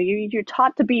ghosts. You're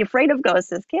taught to be afraid of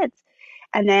ghosts as kids.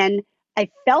 And then I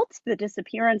felt the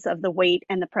disappearance of the weight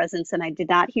and the presence, and I did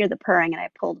not hear the purring. And I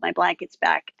pulled my blankets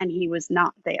back, and he was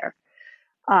not there.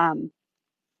 Um,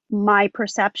 my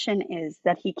perception is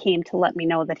that he came to let me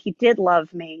know that he did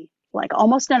love me, like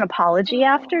almost an apology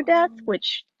after death, Oh.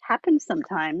 which happens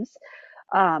sometimes.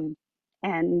 Um,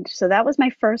 and so that was my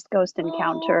first ghost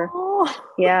encounter. Oh.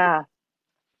 Yeah.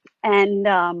 And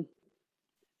I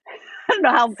don't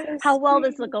know So how well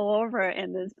this will sweet. go over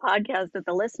in this podcast with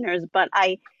the listeners, but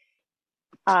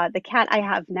the cat I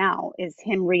have now is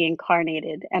him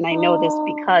reincarnated, and I know this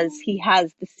because Oh. he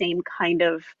has the same kind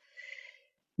of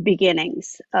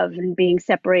beginnings of being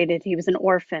separated. He was an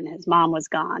orphan. His mom was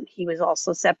gone. He was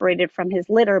also separated from his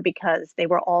litter because they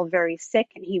were all very sick,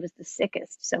 and he was the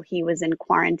sickest. So he was in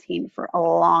quarantine for a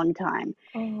long time,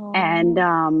 and Oh.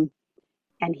 um,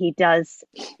 and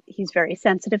he's very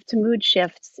sensitive to mood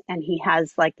shifts, and he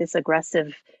has like this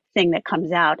aggressive thing that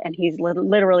comes out, and he's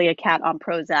literally a cat on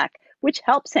Prozac, which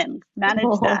helps him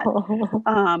manage that.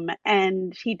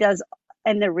 And he does.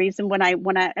 And the reason when I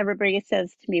everybody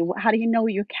says to me, how do you know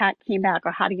your cat came back,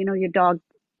 or how do you know your dog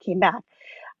came back,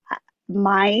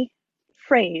 my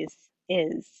phrase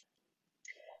is,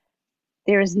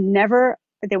 there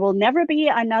will never be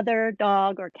another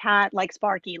dog or cat like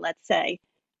Sparky, let's say,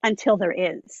 until there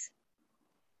is,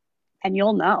 and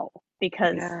you'll know,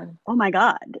 because Yeah. oh my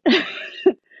God.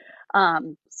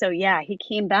 So yeah, he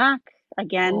came back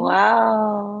again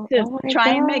Wow. to Oh my try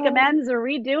and make God. amends or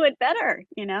redo it better.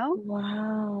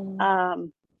 Wow.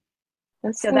 um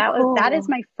That's so so that is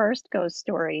cool. my first ghost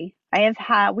story.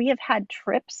 We have had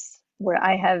trips where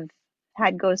I have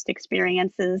had ghost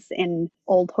experiences in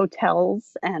old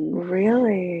hotels and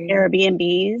Really?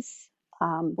 Airbnbs.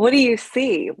 um What do you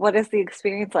see? What is the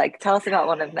experience like? Tell us about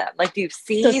one of them. Like, do you so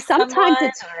see sometimes someone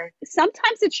it's or?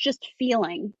 sometimes it's just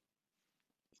feeling.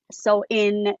 So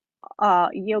in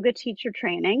yoga teacher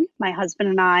training, my husband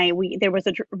and I, we there was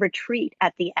a retreat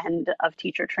at the end of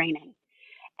teacher training,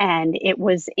 and it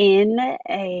was in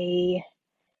a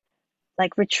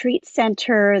like retreat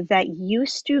center that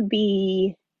used to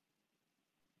be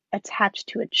attached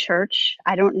to a church.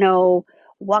 I don't know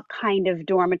what kind of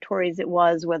dormitories it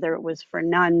was, whether it was for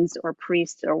nuns or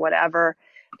priests or whatever,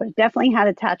 but it definitely had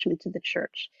attachment to the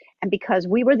church. And because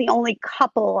we were the only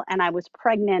couple and I was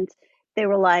pregnant, they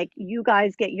were like, you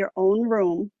guys get your own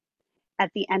room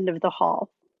at the end of the hall.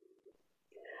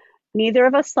 Neither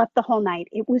of us slept the whole night.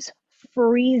 It was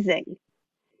freezing.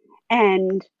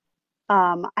 And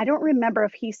I don't remember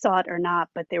if he saw it or not,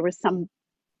 but there was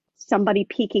somebody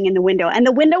peeking in the window, and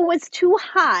the window was too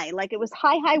high, like it was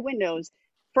high windows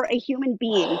for a human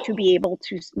being to be able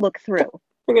to look through.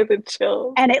 I get the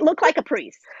chills. And it looked like a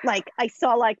priest. Like I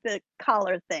saw like the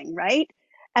collar thing, right?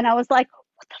 And I was like,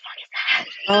 what the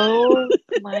Oh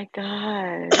my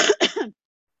God. fuck is that?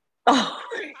 Oh,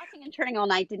 Tossing and turning all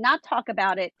night, did not talk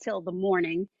about it till the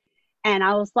morning. And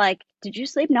I was like, did you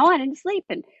sleep? No, I didn't sleep.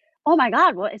 And oh my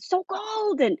God, well, it's so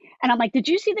cold. And I'm like, did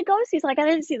you see the ghost? He's like, I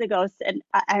didn't see the ghost. And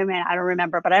I mean, I don't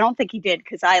remember, but I don't think he did,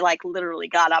 because I like literally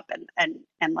got up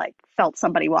and like felt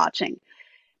somebody watching.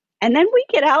 And then we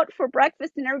get out for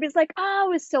breakfast and everybody's like,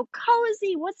 oh, it's so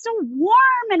cozy. What's so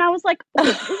warm? And I was like, we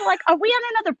were like, are we on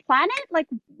another planet? Like,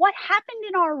 what happened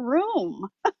in our room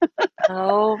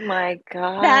oh my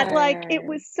that like it God.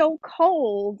 was so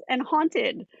cold and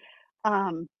haunted?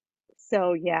 Um,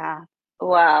 so yeah.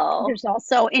 Wow. There's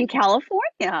also in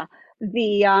California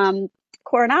the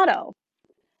Coronado,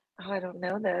 Oh, I don't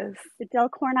know this. the Del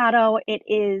Coronado. It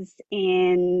is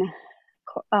in,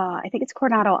 I think it's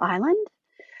Coronado Island.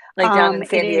 Like down in It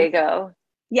San is, Diego.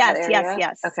 that Yes, yes, area?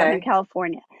 yes, Southern Okay.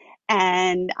 California.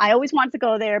 And I always wanted to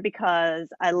go there because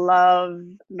I love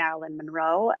Marilyn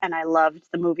Monroe and I loved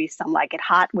the movie Some Like It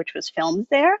Hot, which was filmed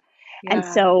there. And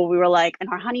Yeah. so we were like, on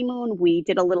our honeymoon, we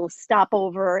did a little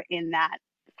stopover in that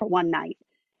for one night.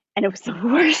 And it was the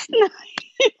worst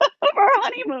night of our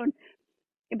honeymoon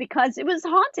because it was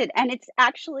haunted. And it's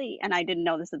actually, and I didn't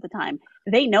know this at the time,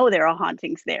 they know there are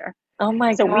hauntings there. Oh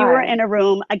my So we were in God. a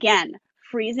room again,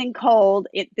 freezing cold.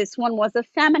 This one was a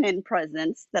feminine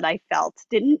presence that I felt,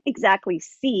 didn't exactly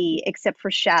see except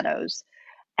for shadows.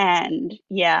 And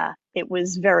yeah, it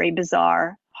was very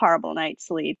bizarre, horrible night's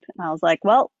sleep. And I was like,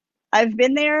 well, I've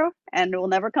been there and will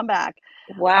never come back.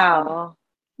 Um, Wow.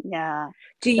 yeah.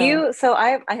 Do So you, so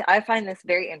I find this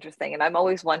very interesting, and I'm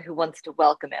always one who wants to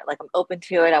welcome it. Like I'm open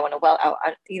to it. I want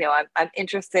to, I'm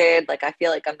interested. Like I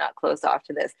feel like I'm not closed off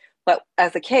to this. But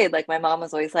as a kid, like my mom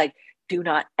was always like, do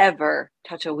not ever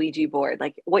touch a Ouija board.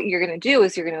 Like what you're going to do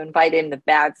is you're going to invite in the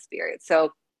bad spirits.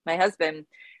 So my husband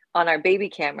on our baby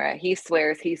camera, he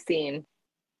swears he's seen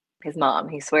his mom.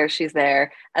 He swears she's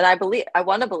there. And I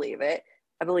want to believe it.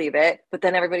 I believe it. But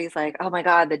then everybody's like, oh my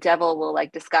God, the devil will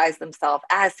like disguise themselves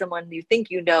as someone you think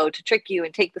you know to trick you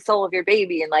and take the soul of your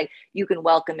baby. And like you can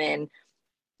welcome in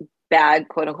bad,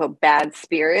 quote unquote, bad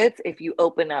spirits if you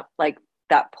open up like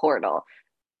that portal.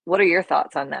 What are your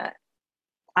thoughts on that?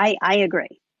 I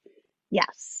agree.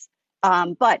 Yes.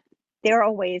 But there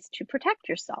are ways to protect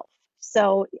yourself.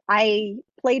 So I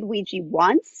played Ouija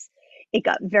once. It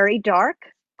got very dark.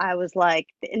 I was like,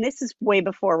 and this is way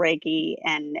before Reiki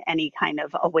and any kind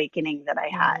of awakening that I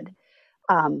had.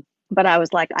 Mm. But I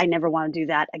was like, I never want to do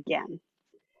that again.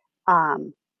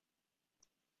 Um,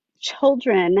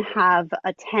 Children have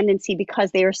a tendency because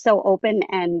they are so open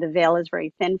and the veil is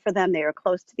very thin for them, they are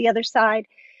close to the other side,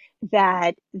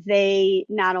 that they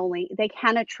not only they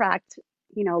can attract,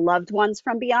 loved ones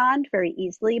from beyond very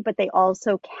easily, but they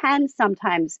also can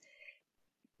sometimes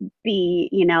be,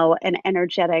 an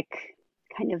energetic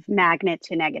kind of magnet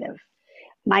to negative.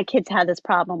 My kids had this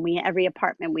problem. Every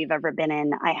apartment we've ever been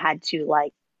in, I had to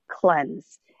like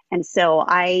cleanse. And so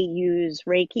I use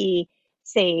Reiki,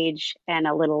 sage, and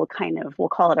a little kind of, we'll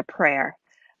call it a prayer,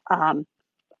 um,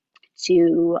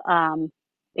 to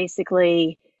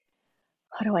basically,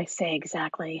 what do I say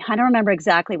exactly? I don't remember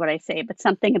exactly what I say, but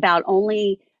something about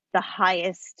only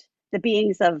the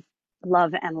beings of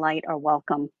love and light are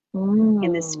welcome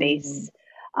in this Mm. space.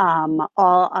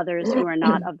 All others who are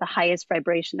not of the highest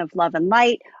vibration of love and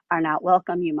light are not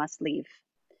welcome. You must leave.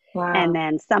 And Wow.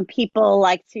 then some people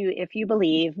like to, if you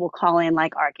believe, will call in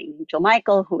like Archangel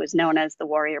Michael, who is known as the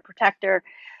warrior protector,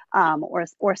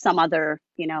 or some other,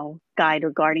 guide or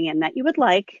guardian that you would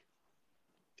like,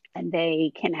 and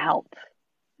they can help,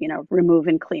 remove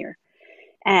and clear.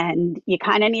 And you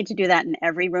kind of need to do that in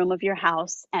every room of your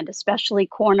house, and especially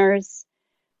corners,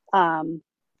 um,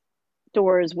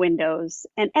 doors, windows,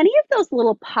 and any of those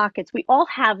little pockets. We all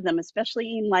have them,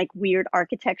 especially in like weird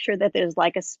architecture, that there's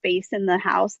like a space in the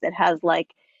house that has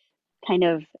like kind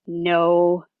of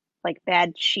no like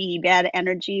bad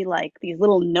energy, like these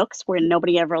little nooks where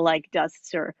nobody ever like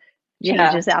dusts or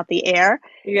Yeah. changes out the air.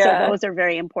 So Yeah. those are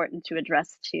very important to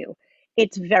address too.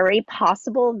 It's very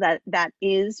possible that that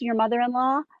is your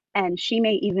mother-in-law, and she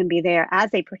may even be there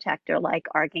as a protector, like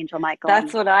Archangel Michael.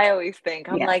 That's And what I always think.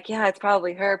 I'm yeah, like, yeah, it's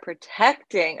probably her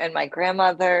protecting and my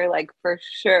grandmother, like for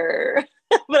sure.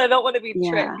 But I don't want to be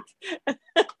yeah, tricked.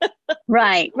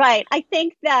 right, right. I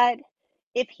think that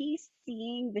if he's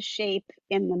seeing the shape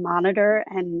in the monitor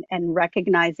and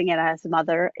recognizing it as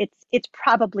mother, it's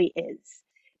probably is,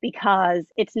 because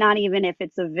it's not even if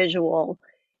it's a visual,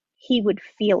 he would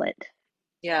feel it,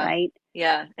 Yeah. right?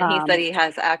 Yeah. And he said Um, he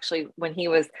has actually, when he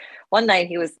was one night,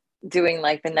 he was doing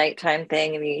like the nighttime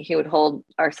thing and he would hold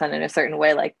our son in a certain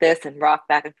way like this and rock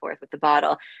back and forth with the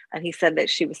bottle. And he said that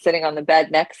she was sitting on the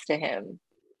bed next to him.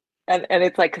 And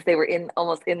it's like, because they were in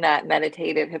almost in that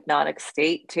meditative hypnotic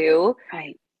state too.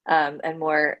 right. And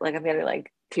more like I'm getting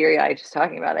like teary eyed just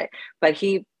talking about it. But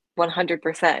he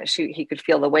 100%, he could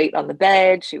feel the weight on the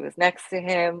bed. She was next to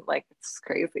him. Like it's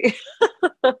crazy.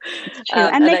 It's true.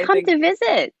 And And they I come think, to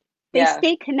visit. They yeah,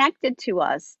 stay connected to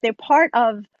us. They're part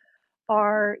of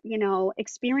our,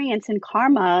 experience in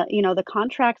karma. The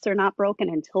contracts are not broken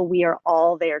until we are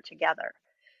all there together.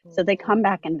 So they come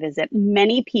back mm, and visit.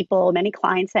 Many people, many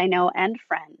clients I know and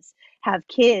friends have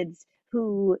kids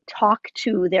who talk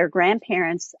to their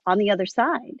grandparents on the other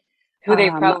side. who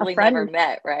they've A probably never friend,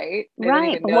 met, right? They don't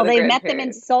right? even know Well, the they met them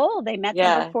in grandparents. soul. They met them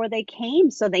Yeah. before they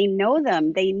came, so they know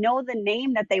them. They know the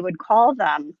name that they would call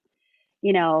them.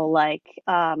 Like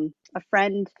a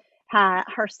friend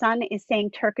her son is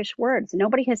saying Turkish words.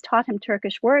 Nobody has taught him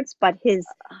Turkish words, but his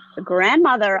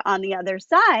grandmother on the other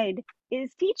side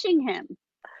is teaching him.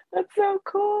 That's so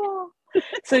cool.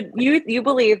 So you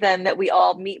believe then that we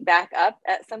all meet back up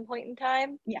at some point in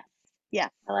time? Yes, yes.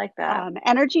 I like that.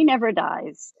 Energy never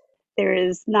dies. There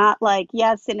is not like,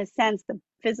 yes, in a sense, the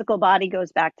physical body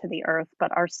goes back to the earth,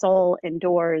 but our soul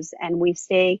endures and we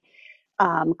stay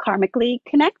karmically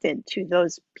connected to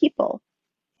those people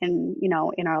in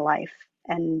our life,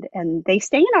 and they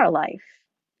stay in our life.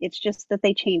 It's just that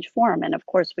they change form, and of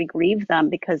course we grieve them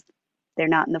because they're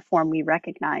not in the form we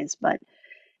recognize. But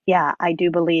yeah, I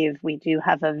do believe we do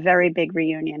have a very big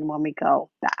reunion when we go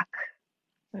back.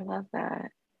 I love that.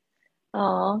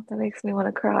 Oh, that makes me want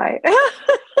to cry.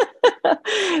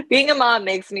 Being a mom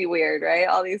makes me weird, right?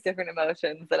 All these different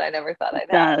emotions that I never thought It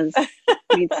I'd have. does.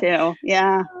 Me too.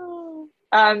 Yeah.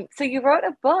 So you wrote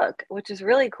a book, which is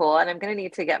really cool, and I'm going to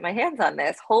need to get my hands on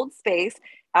this. Hold Space,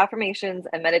 Affirmations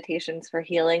and Meditations for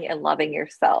Healing and Loving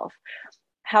Yourself.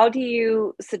 How do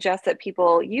you suggest that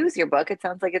people use your book? It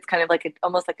sounds like it's kind of like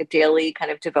almost like a daily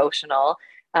kind of devotional.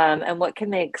 And what can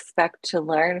they expect to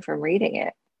learn from reading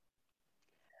it?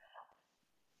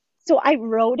 So I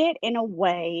wrote it in a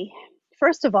way.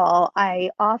 First of all, I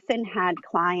often had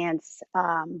clients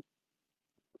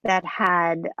that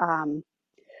had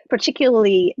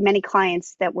particularly many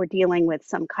clients that were dealing with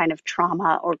some kind of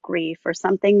trauma or grief or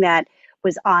something that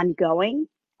was ongoing,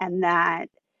 and that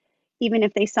even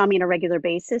if they saw me on a regular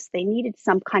basis, they needed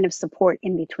some kind of support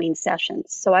in between sessions.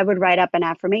 So I would write up an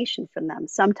affirmation from them.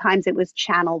 Sometimes it was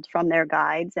channeled from their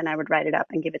guides and I would write it up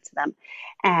and give it to them.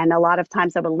 And a lot of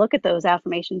times I would look at those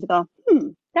affirmations and go,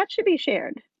 that should be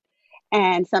shared.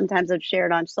 And sometimes I'd share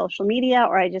it on social media,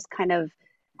 or I just kind of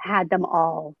had them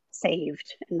all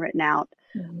saved and written out.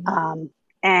 Mhm.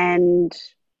 And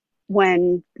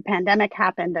when the pandemic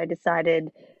happened, I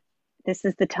decided this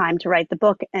is the time to write the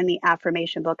book, and the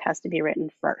affirmation book has to be written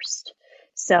first.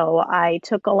 So I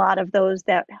took a lot of those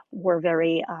that were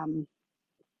very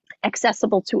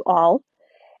accessible to all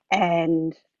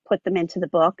and put them into the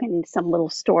book, and some little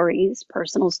stories,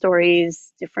 personal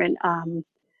stories, different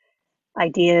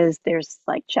ideas. There's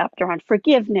like chapter on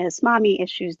forgiveness, mommy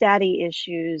issues, daddy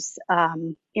issues,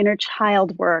 inner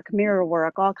child work, mirror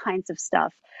work, all kinds of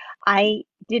stuff. I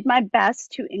did my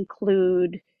best to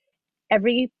include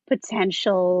every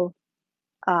potential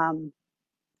um,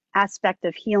 aspect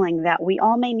of healing that we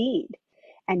all may need.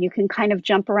 And you can kind of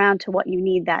jump around to what you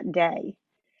need that day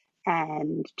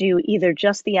and do either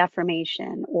just the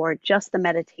affirmation or just the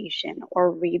meditation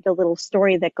or read the little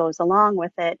story that goes along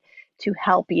with it to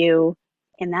help you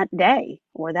in that day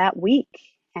or that week.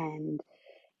 And,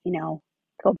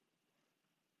 go.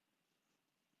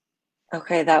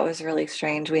 Okay, that was really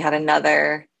strange. We had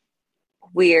another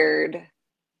weird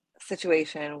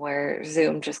situation where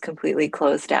Zoom just completely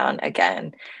closed down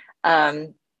again.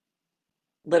 Um,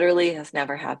 Literally has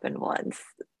never happened once.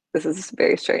 This is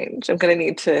very strange. I'm going to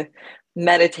need to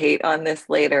meditate on this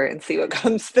later and see what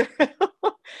comes through.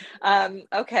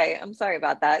 Okay, I'm sorry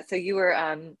about that. So you were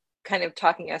kind of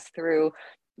talking us through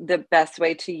the best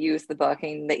way to use the book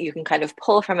and that you can kind of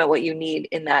pull from it what you need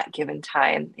in that given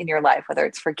time in your life, whether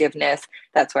it's forgiveness.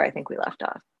 That's where I think we left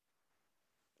off.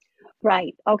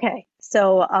 Right. Okay.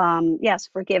 So, yes,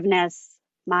 forgiveness,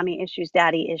 mommy issues,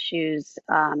 daddy issues,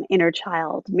 inner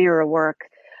child, mirror work,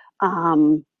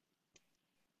 um,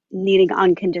 needing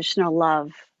unconditional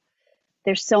love.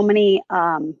 There's so many,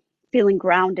 feeling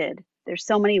grounded. There's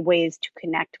so many ways to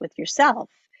connect with yourself.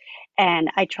 And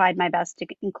I tried my best to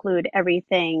include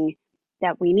everything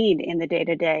that we need in the day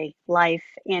to day life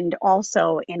and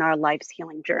also in our life's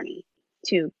healing journey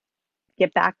to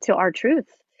get back to our truth.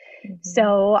 Mhm.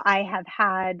 So I have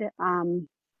had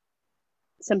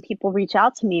some people reach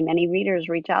out to me, many readers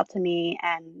reach out to me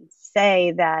and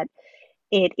say that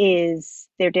it is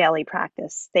their daily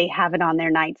practice. They have it on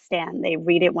their nightstand. They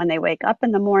read it when they wake up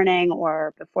in the morning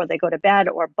or before they go to bed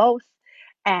or both.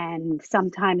 And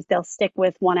sometimes they'll stick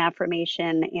with one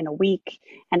affirmation in a week,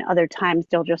 and other times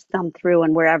they'll just thumb through,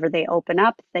 and wherever they open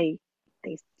up, they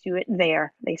do it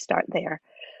there. They start there.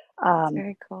 That's Um,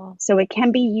 very cool. so it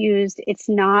can be used. It's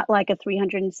not like a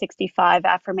 365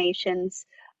 affirmations,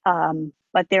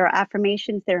 but there are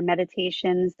affirmations, there are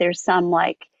meditations, there's some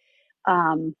like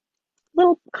um,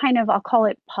 little kind of, I'll call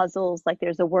it puzzles. Like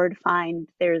there's a word find,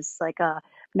 there's like a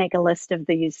make a list of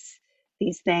these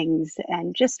things,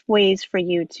 and just ways for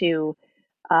you to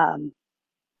um,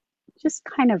 just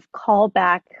kind of call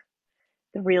back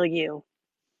the real you.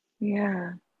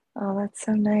 Yeah. Oh, that's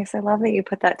so nice. I love that you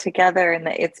put that together and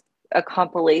that it's a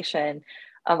compilation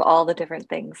of all the different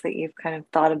things that you've kind of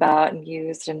thought about and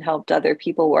used and helped other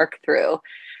people work through.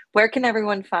 Where can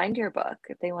everyone find your book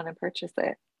if they want to purchase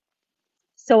it?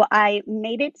 So I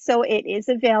made it so it is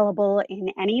available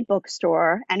in any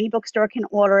bookstore. Any bookstore can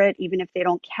order it, even if they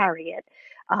don't carry it.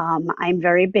 I'm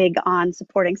very big on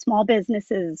supporting small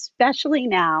businesses, especially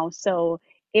now. So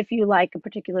if you like a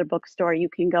particular bookstore, you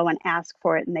can go and ask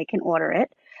for it and they can order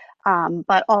it.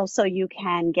 But also, you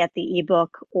can get the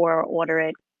ebook or order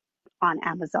it on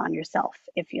Amazon yourself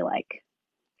if you like.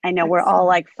 I know we're all Excellent.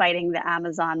 like fighting the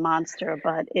Amazon monster,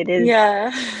 but it is Yeah.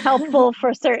 helpful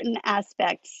for certain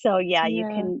aspects. So yeah,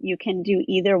 Yeah. you can do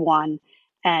either one,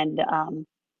 and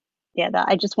yeah,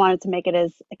 I just wanted to make it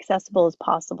as accessible as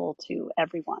possible to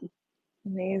everyone.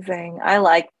 Amazing. I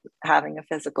like having a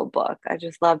physical book. I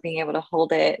just love being able to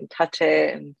hold it and touch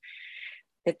it. And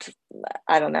it's,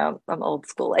 I don't know, I'm old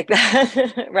school like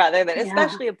that rather than, Yeah,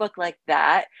 especially a book like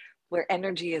that where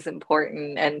energy is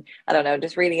important. And I don't know,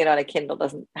 just reading it on a Kindle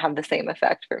doesn't have the same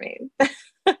effect for me.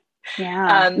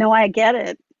 yeah. Um, No, I get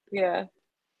it. yeah.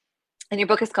 And your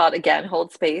book is called, again,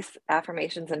 Hold Space,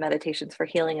 Affirmations and Meditations for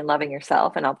Healing and Loving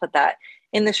Yourself. And I'll put that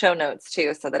in the show notes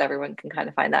too, so that everyone can kind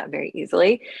of find that very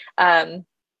easily. Um,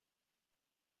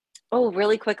 oh,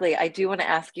 really quickly, I do want to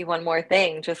ask you one more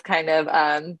thing, just kind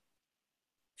of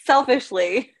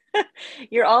selfishly.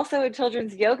 You're also a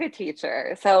children's yoga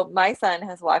teacher. So my son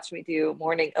has watched me do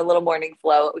a little morning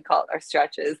flow, what we call it, our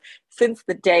stretches, since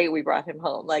the day we brought him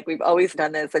home. Like we've always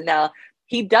done this, and now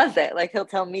he does it. Like he'll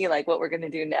tell me like what we're going to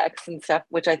do next and stuff,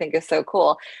 which I think is so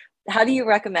cool. How do you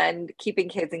recommend keeping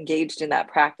kids engaged in that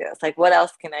practice? Like what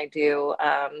else can I do,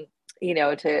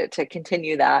 to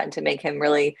continue that and to make him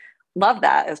really love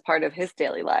that as part of his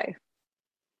daily life?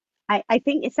 I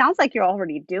think it sounds like you're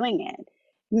already doing it.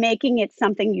 Making it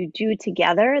something you do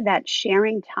together, that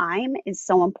sharing time is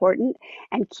so important,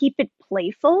 and keep it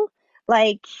playful.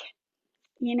 Like,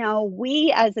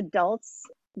 we as adults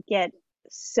get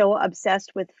so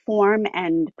obsessed with form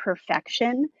and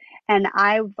perfection. And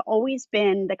I've always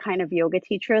been the kind of yoga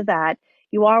teacher that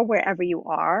you are wherever you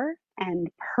are, and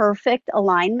perfect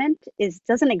alignment is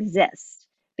doesn't exist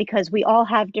because we all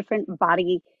have different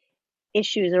body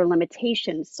issues or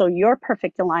limitations. So your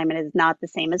perfect alignment is not the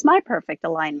same as my perfect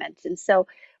alignment. And so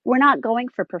we're not going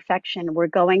for perfection. We're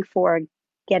going for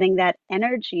getting that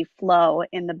energy flow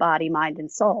in the body, mind,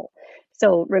 and soul.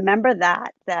 So remember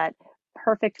that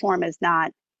perfect form is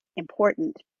not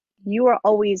important. You are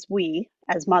always, we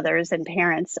as mothers and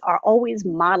parents are always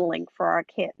modeling for our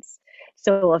kids.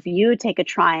 So if you take a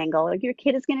triangle, your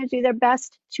kid is going to do their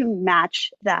best to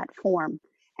match that form.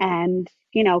 And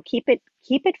keep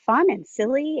it fun and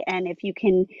silly. And if you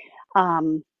can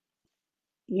um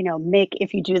make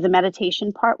if you do the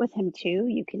meditation part with him too,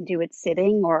 you can do it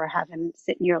sitting or have him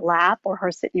sit in your lap or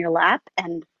her sit in your lap,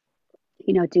 and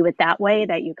do it that way,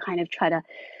 that you kind of try to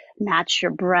match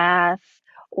your breath,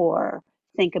 or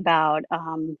think about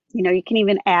you can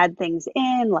even add things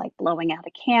in like blowing out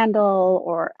a candle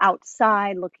or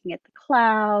outside looking at the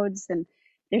clouds. And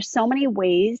there's so many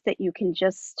ways that you can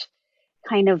just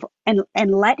kind of and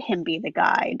let him be the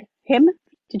guide. Him?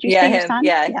 Did you say Yeah, your him. son?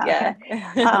 Yeah, Yeah, okay.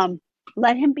 yeah. Um,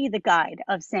 let him be the guide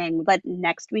of saying, let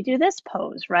next we do this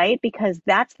pose, right? Because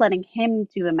that's letting him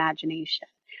do imagination.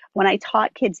 When I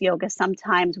taught kids yoga,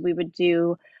 sometimes we would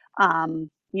do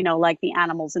like the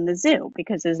animals in the zoo,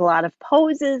 because there's a lot of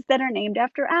poses that are named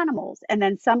after animals. And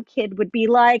then some kid would be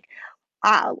like,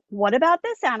 what about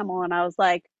this animal? And I was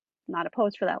like, not a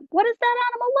pose for that. What does that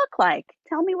animal look like?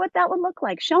 Tell me what that would look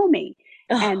like. Show me.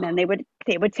 And then they would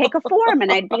take a form,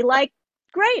 and I'd be like,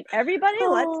 great, everybody,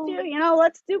 Oh,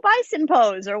 let's do bison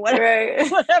pose or whatever, right.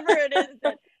 whatever it is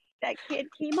that kid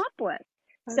came up with.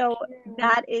 So So cute.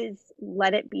 that is,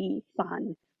 let it be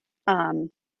fun.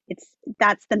 Um, it's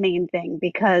that's the main thing,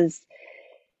 because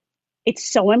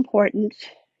it's so important.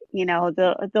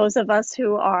 Those of us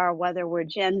who are, whether we're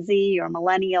Gen Z or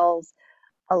millennials,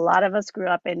 a lot of us grew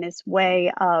up in this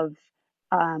way of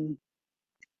um,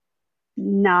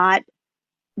 not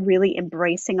really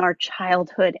embracing our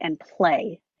childhood and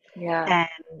play. Yeah,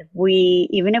 And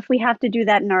even if we have to do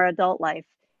that in our adult life,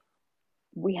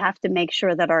 we have to make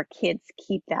sure that our kids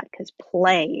keep that, because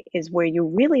play is where you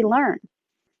really learn.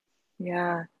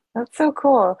 yeah. That's so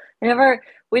cool.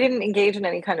 We didn't engage in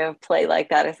any kind of play like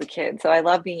that as a kid. So I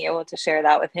love being able to share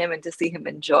that with him and to see him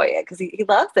enjoy it because he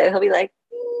loves it. He'll be like,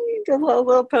 just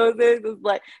little poses, just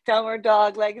like downward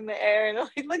dog, leg in the air. And I'm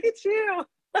like, look at you.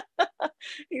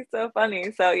 He's so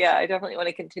funny. So yeah, I definitely want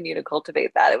to continue to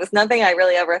cultivate that. It was nothing I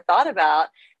really ever thought about.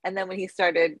 And then when he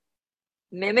started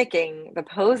mimicking the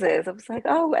poses, I was like,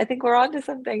 oh, I think we're onto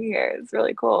something here. It's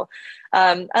really cool.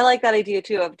 I like that idea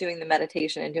too of doing the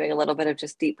meditation and doing a little bit of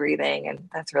just deep breathing. And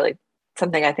that's really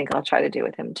something I think I'll try to do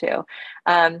with him too.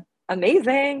 Um,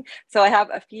 Amazing. So I have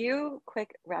a few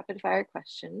quick rapid fire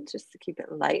questions just to keep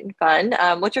it light and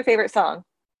fun. What's your favorite song?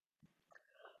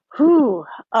 Whew.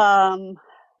 Um,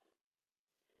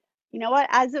 you know what?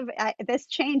 This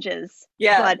changes,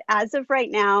 Yeah. but as of right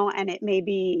now, and it may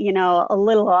be, a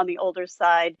little on the older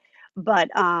side, but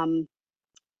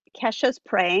Kesha's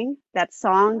Praying, that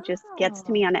song just gets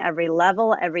to me Oh, on every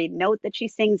level, every note that she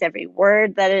sings, every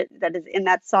word that is in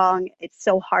that song. It's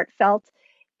so heartfelt.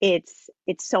 It's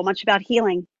so much about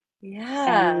healing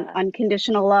and yeah.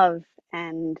 unconditional love,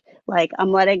 and like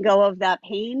I'm letting go of that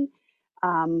pain.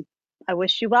 Um, I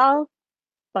wish you well,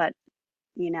 but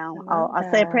I I'll love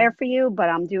I'll say a prayer that. for you, but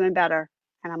I'm doing better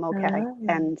and I'm I okay. love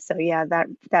that. And so yeah,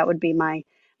 that would be my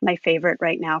favorite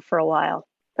right now for a while.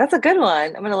 That's a good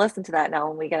one. I'm going to listen to that now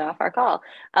when we get off our call.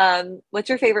 What's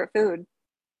your favorite food?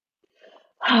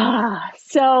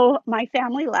 So my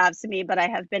family laughs at me, but I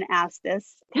have been asked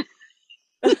this.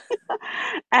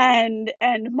 And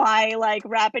my like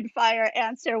rapid fire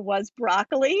answer was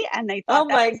broccoli, and they Oh thought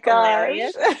that my was gosh.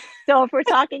 hilarious. So if we're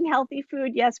talking healthy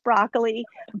food, yes, broccoli,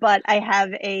 but I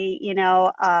have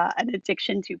an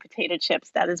addiction to potato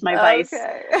chips. That is my vice.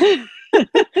 Okay.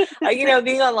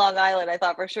 Being on Long Island, I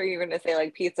thought for sure you were going to say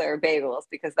like pizza or bagels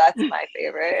because that's my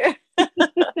favorite.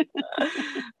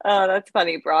 Oh, that's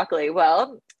funny. Broccoli.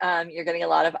 Well, you're getting a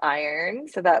lot of iron,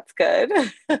 so that's good.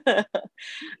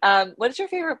 What is your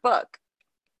favorite book?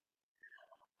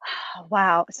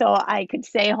 Wow. So I could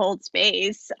say hold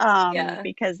space Yeah.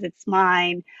 because it's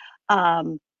mine.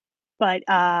 Um, but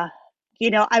I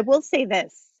will say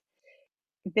this.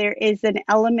 There is an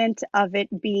element of it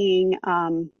being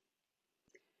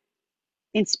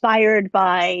inspired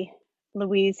by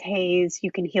Louise Hay's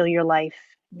You Can Heal Your Life.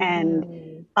 And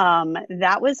Mm,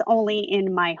 that was only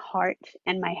in my heart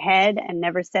and my head and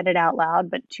never said it out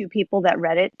loud. But two people that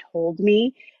read it told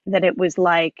me that it was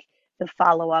like the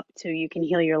follow up to You Can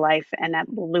Heal Your Life. And that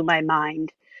blew my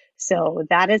mind. So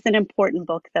that is an important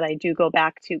book that I do go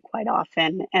back to quite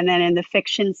often. And then in the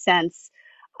fiction sense,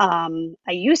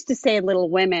 I used to say Little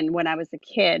Women when I was a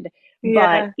kid, but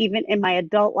yeah. even in my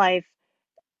adult life,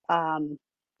 um,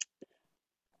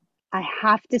 I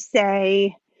have to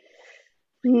say,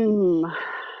 hmm,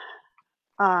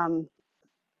 um,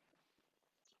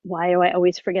 why do I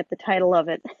always forget the title of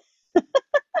it?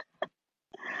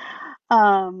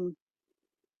 Um,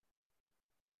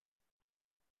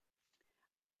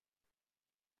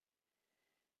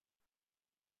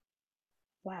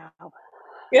 wow.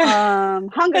 Yeah.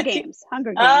 Hunger Games,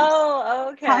 Hunger Games,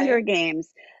 Oh, Hunger okay. Games.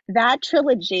 That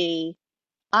trilogy,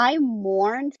 I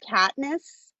mourned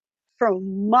Katniss for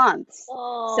months. So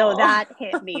Oh, that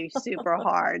hit me super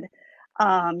hard.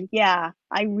 Yeah,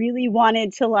 I really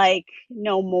wanted to like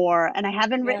know more. And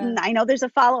yeah, I know there's a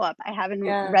follow-up. I haven't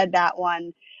yeah, read that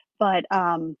one, but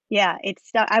yeah,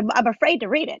 I'm afraid to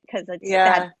read it because it's that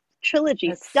yeah. trilogy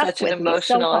That's stuck such an with me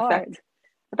so emotional hard. effect.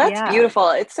 That's Yeah. beautiful.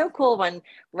 It's so cool when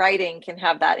writing can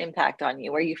have that impact on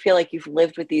you, where you feel like you've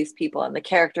lived with these people and the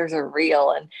characters are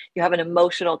real and you have an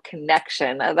emotional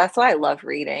connection. That's why I love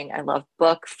reading. I love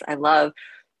books. I love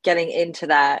getting into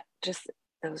that, just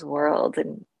those worlds.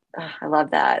 And I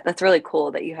love that. That's really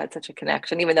cool that you had such a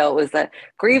connection, even though it was a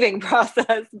grieving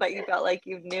process, but you felt like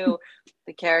you knew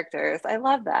the characters. I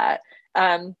love that.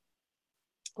 Um,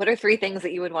 what are three things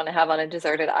that you would want to have on a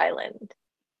deserted island?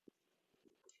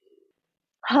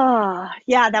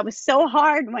 Yeah, that was so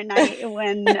hard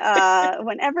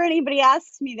whenever anybody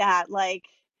asks me that, like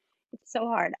it's so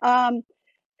hard.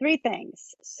 Three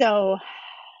things. So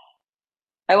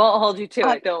I won't hold you to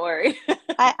um, it. Don't worry.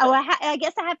 I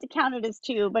guess I have to count it as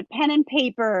two, but pen and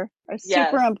paper are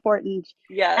super Yes. important,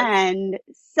 Yes. and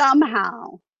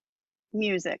somehow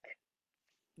music.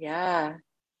 Yeah.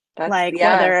 That's, Like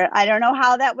yeah. whether I don't know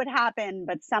how that would happen,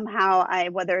 but somehow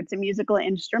whether it's a musical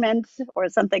instrument or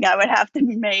something I would have to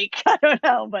make, I don't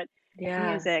know, but Yeah.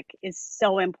 music is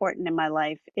so important in my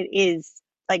life. It is,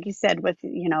 like you said, with,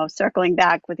 circling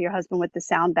back with your husband with the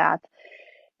sound bath,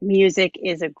 music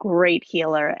is a great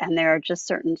healer. And there are just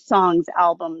certain songs,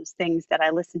 albums, things that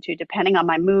I listen to depending on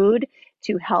my mood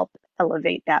to help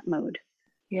elevate that mood.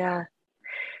 Yeah.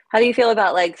 How do you feel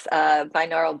about like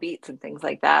binaural beats and things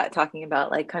like that? Talking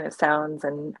about like kind of sounds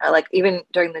and like even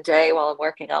during the day while I'm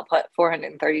working, I'll put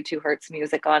 432 hertz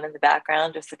music on in the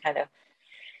background just to kind of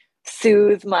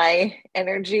soothe my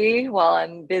energy while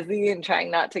I'm busy and trying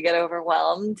not to get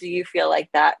overwhelmed. Do you feel like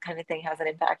that kind of thing has an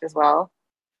impact as well?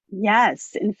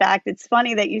 Yes. In fact, it's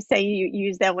funny that you say you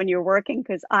use that when you're working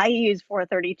because I use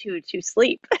 432 to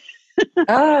sleep.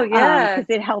 Oh, yeah. Because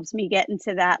it helps me get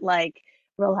into that like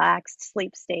relaxed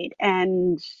sleep state.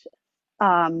 And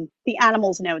the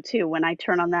animals know too when I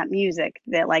turn on that music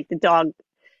that like the dog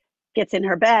gets in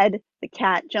her bed, the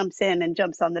cat jumps in and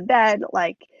jumps on the bed.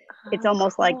 Like it's Oh,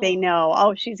 almost like they cool. know,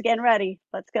 oh, she's getting ready.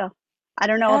 Let's go. I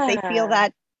don't know if they feel Yeah.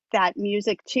 that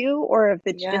music too, or if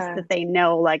it's just Yeah. that they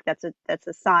know like that's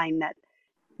a sign that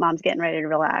mom's getting ready to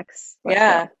relax. Let's go.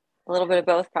 Yeah. A little bit of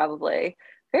both, probably.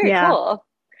 Very Yeah. cool.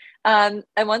 And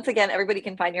once again, everybody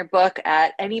can find your book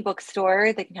at any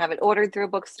bookstore. They can have it ordered through a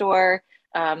bookstore.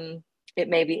 Um, it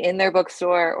may be in their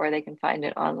bookstore, or they can find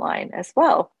it online as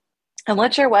well. And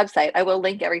what's your website? I will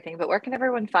link everything, but where can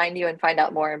everyone find you and find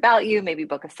out more about you? Maybe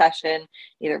book a session,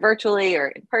 either virtually or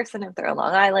in person if they're on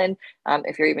Long Island,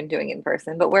 if you're even doing it in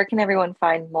person. But where can everyone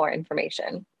find more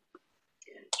information?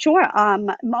 Sure.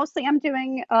 Mostly I'm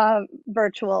doing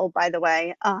virtual, by the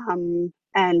way,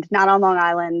 and not on Long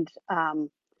Island.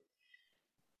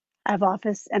 I have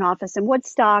an office in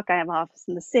Woodstock. I have an office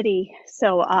in the city.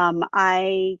 So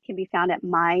I can be found at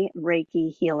My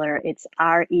Reiki Healer. It's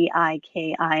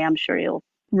Reiki. I'm sure you'll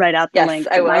write out the Yes, link,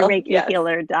 I but will. Yes.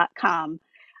 myreikihealer.com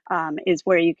is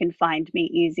where you can find me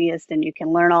easiest, and you can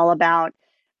learn all about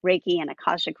Reiki and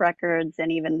Akashic Records,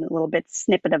 and even a little bit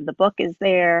snippet of the book is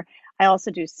there. I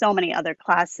also do so many other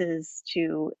classes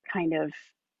to kind of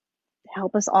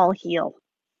help us all heal.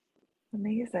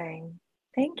 Amazing.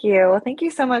 Thank you. Well, thank you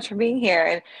so much for being here.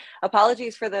 And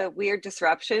apologies for the weird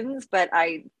disruptions, but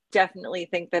I definitely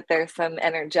think that there's some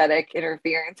energetic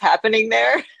interference happening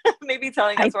there. Maybe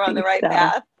telling us I we're on the think right so.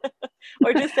 path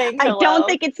or just saying I don't hello.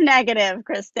 think it's negative,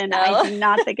 Kristen. I No. do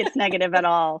not think it's negative at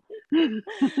all.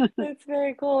 That's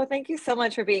very cool. Thank you so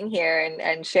much for being here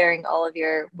and sharing all of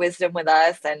your wisdom with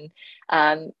us. And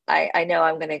I know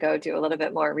I'm going to go do a little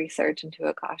bit more research into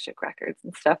Akashic records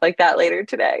and stuff like that later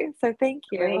today. So thank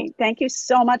you. Great. Thank you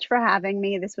so much for having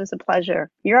me. This was a pleasure.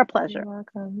 You're a You're pleasure.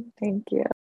 welcome. Thank you.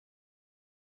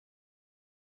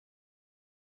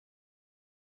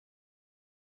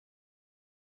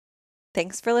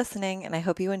 Thanks for listening, and I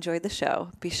hope you enjoyed the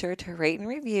show. Be sure to rate and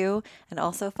review, and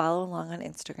also follow along on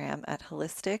Instagram at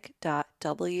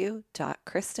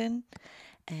holistic.w.kristen,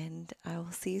 and I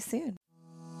will see you soon.